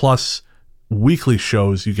 plus weekly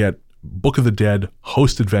shows. You get Book of the Dead,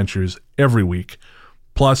 Host Adventures every week.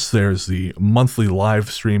 Plus, there's the monthly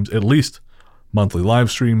live streams, at least monthly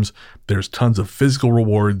live streams. There's tons of physical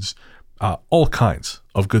rewards, all kinds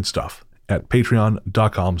of good stuff at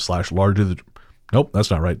patreon.com/larger. Nope,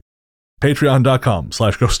 that's not right.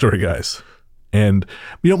 Patreon.com/ghoststoryguys. And,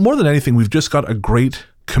 more than anything, we've just got a great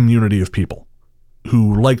community of people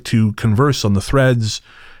who like to converse on the threads.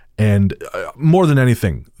 And more than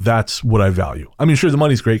anything, that's what I value. I mean, sure, the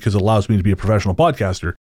money's great because it allows me to be a professional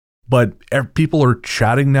podcaster, but people are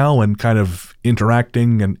chatting now and kind of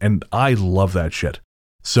interacting, and I love that shit.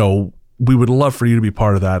 So we would love for you to be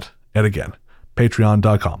part of that. And again,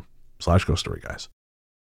 patreon.com/ghoststoryguys.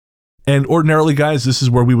 And ordinarily, guys, this is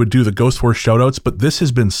where we would do the Ghost Force shoutouts, but this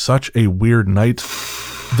has been such a weird night.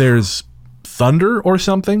 There's thunder or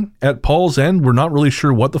something at Paul's end. We're not really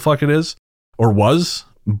sure what the fuck it is or was,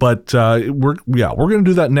 but we're going to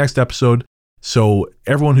do that next episode. So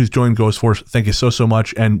everyone who's joined Ghost Force, thank you so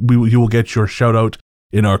much, and you will get your shout out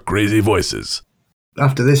in our crazy voices.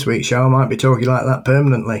 After this week's show, I might be talking like that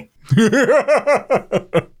permanently.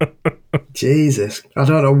 Jesus, I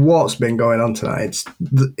don't know what's been going on tonight. It's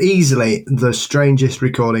easily the strangest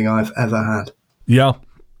recording I've ever had. Yeah.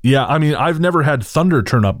 I mean, I've never had thunder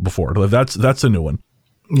turn up before. That's a new one.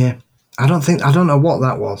 Yeah, I don't know what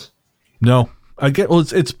that was. No,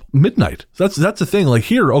 it's midnight. That's the thing. Like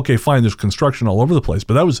here, okay, fine. There's construction all over the place,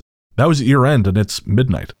 but that was year end and it's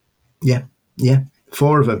midnight. Yeah,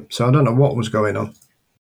 4 of them. So I don't know what was going on.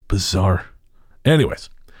 Bizarre. Anyways.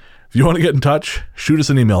 If you want to get in touch, shoot us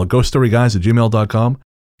an email, ghoststoryguys@gmail.com.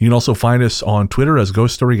 You can also find us on Twitter as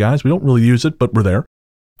Ghost Story Guys. We don't really use it, but we're there.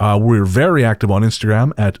 We're very active on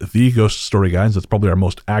Instagram at The Ghost Story Guys. That's probably our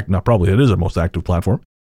most it is our most active platform.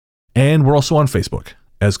 And we're also on Facebook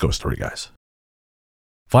as Ghost Story Guys.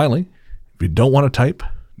 Finally, if you don't want to type,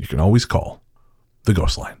 you can always call the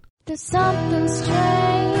Ghost Line. There's something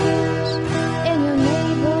strange in your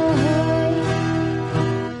neighborhood.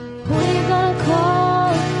 Who you gonna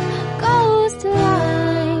call? Ghost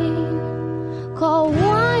Line. Call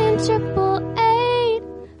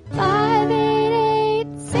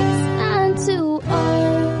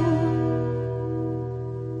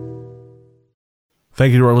 1-888-588-6920.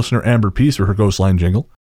 Thank you to our listener Amber Peace for her Ghost Line jingle.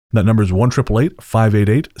 That number is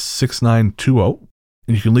 1-888-588-6920.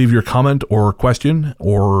 And you can leave your comment or question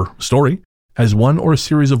or story as one or a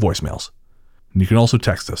series of voicemails. And you can also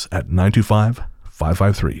text us at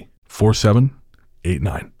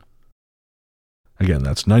 925-553-4789. Again,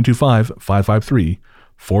 that's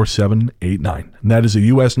 925-553-4789. And that is a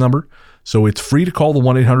U.S. number, so it's free to call the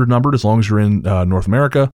 1-800 number as long as you're in North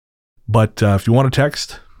America. But if you want to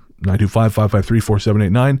text,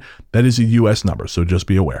 925-553-4789, that is a U.S. number, so just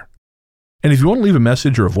be aware. And if you want to leave a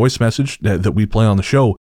message or a voice message that we play on the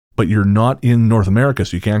show, but you're not in North America,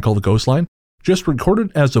 so you can't call the Ghost Line, just record it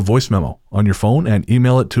as a voice memo on your phone and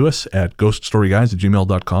email it to us at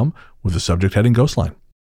ghoststoryguys@gmail.com with the subject heading Ghost Line.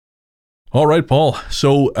 All right, Paul.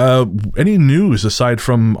 So any news aside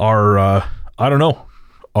from our,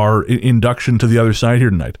 our induction to the other side here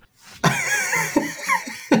tonight?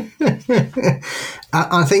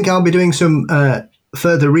 I think I'll be doing some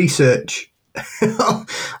further research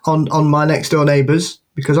on my next door neighbours,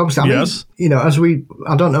 because obviously, yes.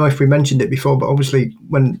 I don't know if we mentioned it before, but obviously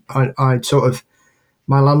when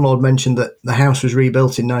my landlord mentioned that the house was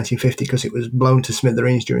rebuilt in 1950 because it was blown to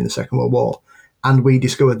smithereens during the Second World War, and we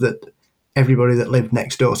discovered that everybody that lived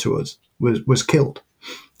next door to us was killed,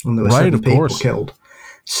 and there were 7 people killed.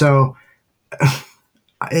 So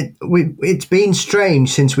it's been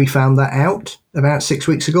strange since we found that out about 6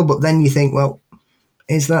 weeks ago. But then you think, well,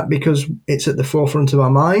 is that because it's at the forefront of our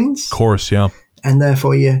minds? Of course, yeah. And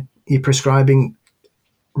therefore you're prescribing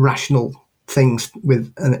rational things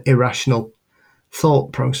with an irrational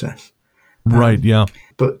thought process. Right, yeah.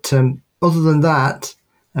 But other than that,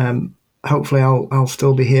 hopefully I'll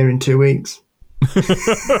still be here in 2 weeks.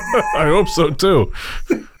 I hope so too.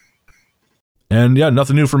 And yeah,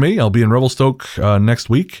 nothing new for me. I'll be in Revelstoke next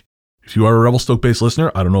week. If you are a Revelstoke-based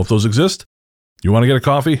listener, I don't know if those exist. You want to get a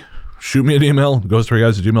coffee? Shoot me an email,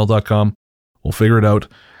 ghoststoryguys@gmail.com. We'll figure it out.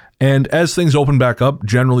 And as things open back up,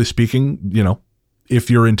 generally speaking, if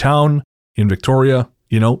you're in town, in Victoria,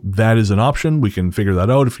 that is an option. We can figure that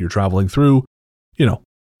out. If you're traveling through,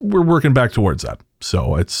 we're working back towards that.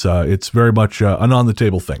 So it's very much an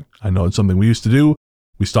on-the-table thing. I know it's something we used to do.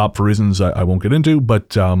 We stopped for reasons I won't get into,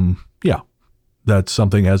 but yeah, that's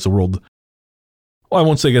something as the world, I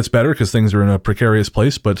won't say gets better because things are in a precarious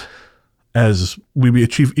place, but as we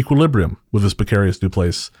achieve equilibrium with this precarious new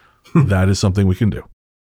place, that is something we can do.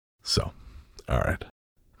 So, all right.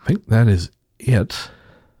 I think that is it.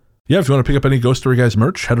 Yeah, if you want to pick up any Ghost Story Guys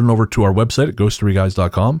merch, head on over to our website at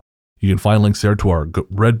ghoststoryguys.com. You can find links there to our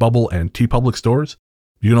Redbubble and TeePublic stores.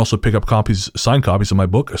 You can also pick up signed copies of my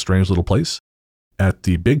book, A Strange Little Place, at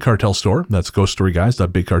the Big Cartel store. That's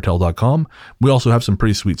ghoststoryguys.bigcartel.com. We also have some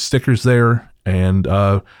pretty sweet stickers there and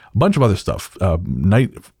a bunch of other stuff.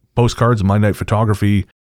 Night postcards of my night photography,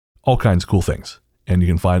 all kinds of cool things. And you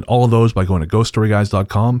can find all of those by going to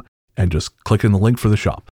ghoststoryguys.com and just clicking the link for the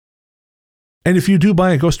shop. And if you do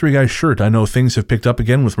buy a Ghost Story Guys shirt, I know things have picked up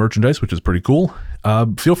again with merchandise, which is pretty cool.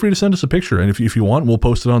 Feel free to send us a picture. And if you want, we'll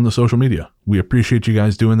post it on the social media. We appreciate you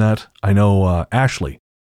guys doing that. I know Ashley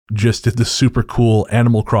just did this super cool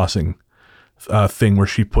Animal Crossing thing where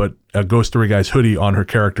she put a Ghost Story Guys hoodie on her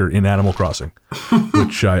character in Animal Crossing,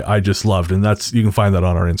 which I just loved. And you can find that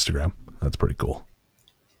on our Instagram. That's pretty cool.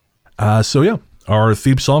 So yeah, our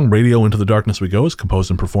theme song, Radio Into the Darkness We Go, is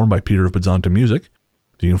composed and performed by Peter of Bidzonta Music.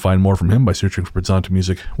 You can find more from him by searching for Bidzonta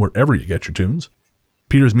Music wherever you get your tunes.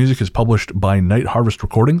 Peter's music is published by Night Harvest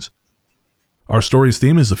Recordings. Our story's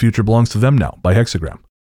theme is The Future Belongs to Them Now by Hexagram.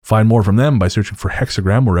 Find more from them by searching for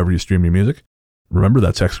Hexagram wherever you stream your music. Remember,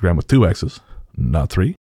 that's Hexagram with 2 X's, not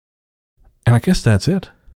 3. And I guess that's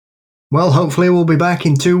it. Well, hopefully we'll be back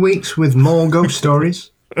in 2 weeks with more ghost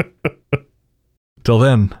stories. Till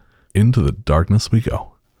then, into the darkness we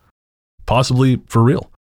go. Possibly for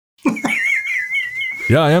real.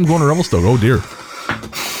 Yeah, I am going to Revelstoke. Oh dear.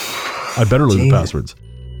 I better leave the passwords.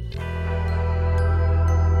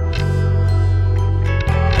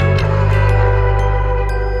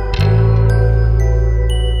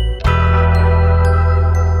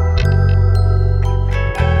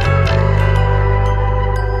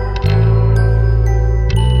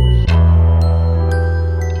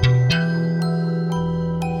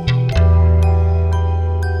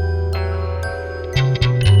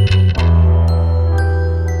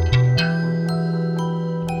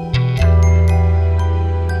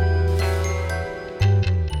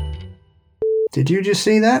 Did you just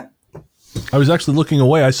see that? I was actually looking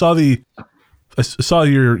away. I saw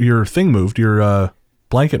your thing moved, your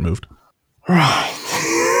blanket moved. Right.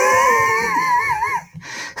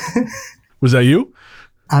 Was that you?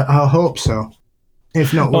 I hope so.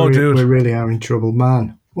 If not, dude. we really are in trouble,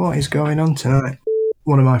 man. What is going on tonight?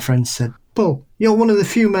 One of my friends said, Paul, you're one of the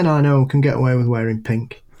few men I know who can get away with wearing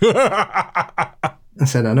pink. I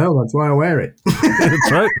said, I know, that's why I wear it.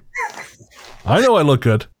 That's right. I know I look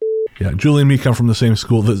good. Yeah, Julie and me come from the same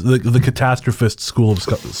school, the catastrophist school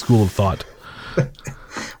of thought.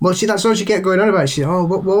 Well, see, that's all she kept going on about. She said,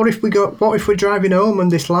 what if we're driving home and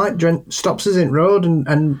this light stops us in road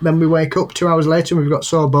and then we wake up 2 hours later and we've got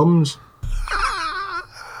sore bums?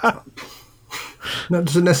 That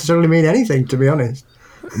doesn't necessarily mean anything, to be honest.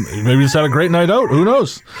 Maybe it's had a great night out. Who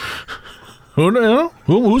knows?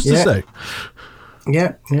 Who's to say?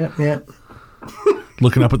 Yeah.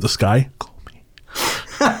 Looking up at the sky.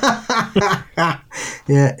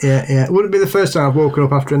 Yeah. It wouldn't be the first time I've woken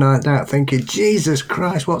up after a night out thinking, Jesus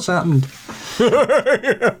Christ, what's happened?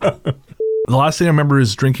 The last thing I remember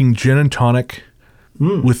is drinking gin and tonic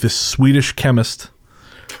with this Swedish chemist,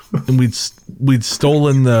 and we'd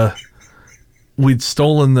stolen the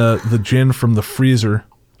gin from the freezer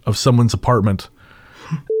of someone's apartment.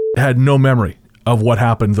 I had no memory of what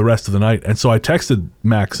happened the rest of the night, and so I texted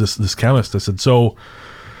Max, this chemist. I said, So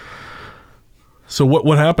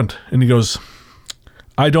what happened? And he goes,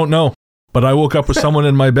 I don't know, but I woke up with someone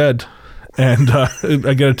in my bed, and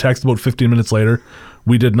I get a text about 15 minutes later.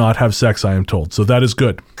 We did not have sex, I am told. So that is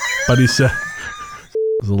good. But he said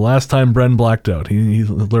it was the last time Bren blacked out. He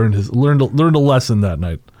learned a lesson that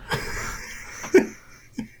night.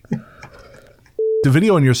 The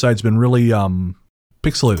video on your side's been really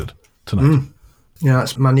pixelated tonight. Yeah,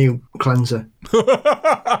 that's my new cleanser.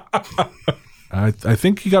 I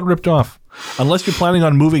think you got ripped off. Unless you're planning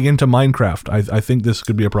on moving into Minecraft, I think this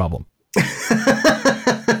could be a problem. It's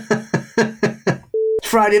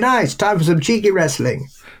Friday night. It's time for some cheeky wrestling.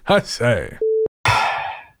 I say.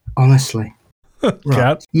 Honestly. Right.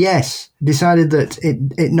 Cat? Yes. Decided that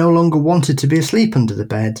it no longer wanted to be asleep under the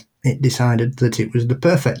bed. It decided that it was the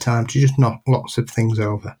perfect time to just knock lots of things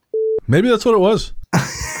over. Maybe that's what it was.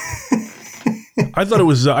 I thought it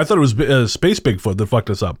was Space Bigfoot that fucked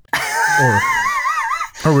us up.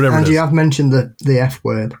 Or whatever. And it is. you have mentioned the F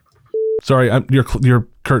word. Sorry, your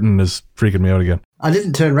curtain is freaking me out again. I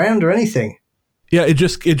didn't turn round or anything. Yeah, it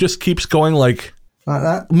just keeps going like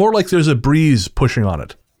that. More like there's a breeze pushing on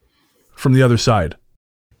it from the other side.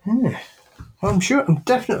 Well, I'm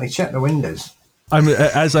definitely check the windows.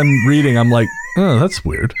 As I'm reading, I'm like, oh, that's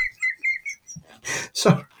weird.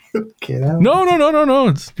 Sorry. Okay, No.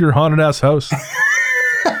 It's your haunted ass house.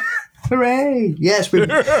 Hooray! Yes, we.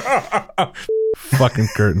 Fucking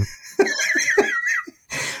curtain.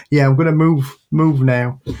 Yeah, I'm gonna move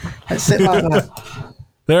now. Let's sit like that.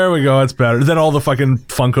 There we go. That's better. Then all the fucking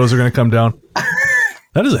Funkos are gonna come down.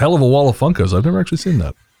 That is a hell of a wall of Funkos. I've never actually seen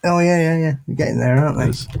that. Oh yeah. You're getting there, aren't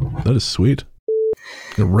they? That is sweet.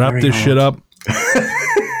 Wrap Very this hard. shit up.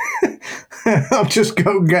 I'll just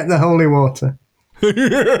go get the holy water.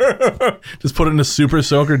 Just put it in a super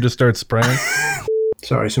soaker. Just start spraying.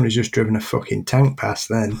 Sorry, somebody's just driven a fucking tank past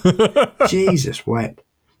then. Jesus, wet.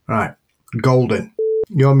 Right, Golden,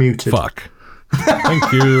 you're muted. Fuck.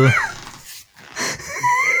 Thank you.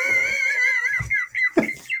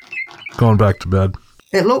 Going back to bed.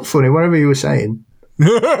 It looked funny, whatever you were saying.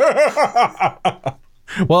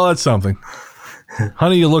 Well, that's something.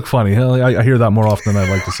 Honey, you look funny. I hear that more often than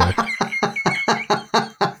I'd like to say.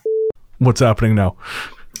 What's happening now?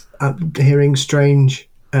 I'm hearing strange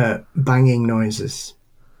banging noises.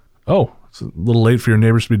 Oh, it's a little late for your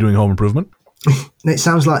neighbors to be doing home improvement. It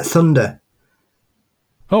sounds like thunder,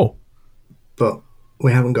 Oh, but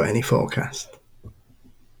we haven't got any forecast.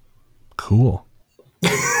 cool.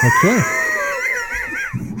 Okay.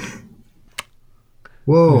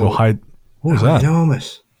 Whoa. Go hide. What was that?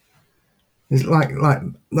 Enormous. It's like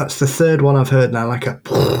that's the third one I've heard now, like a...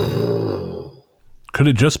 Could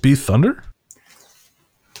it just be thunder?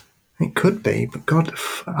 It could be, but God,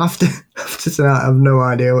 after tonight, I have no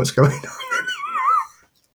idea what's going on. It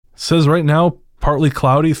says right now, partly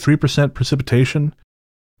cloudy, 3% precipitation,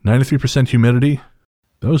 93% humidity.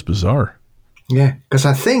 That was bizarre. Yeah, because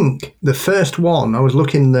I think the first one, I was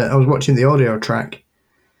watching the audio track,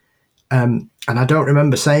 and I don't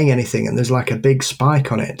remember saying anything, and there's like a big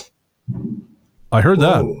spike on it. I heard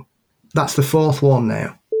that. Whoa. That's the fourth one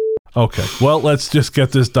now. Okay, well, let's just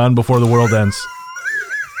get this done before the world ends.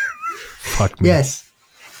 Fuck me. Yes.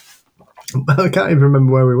 I can't even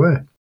remember where we were.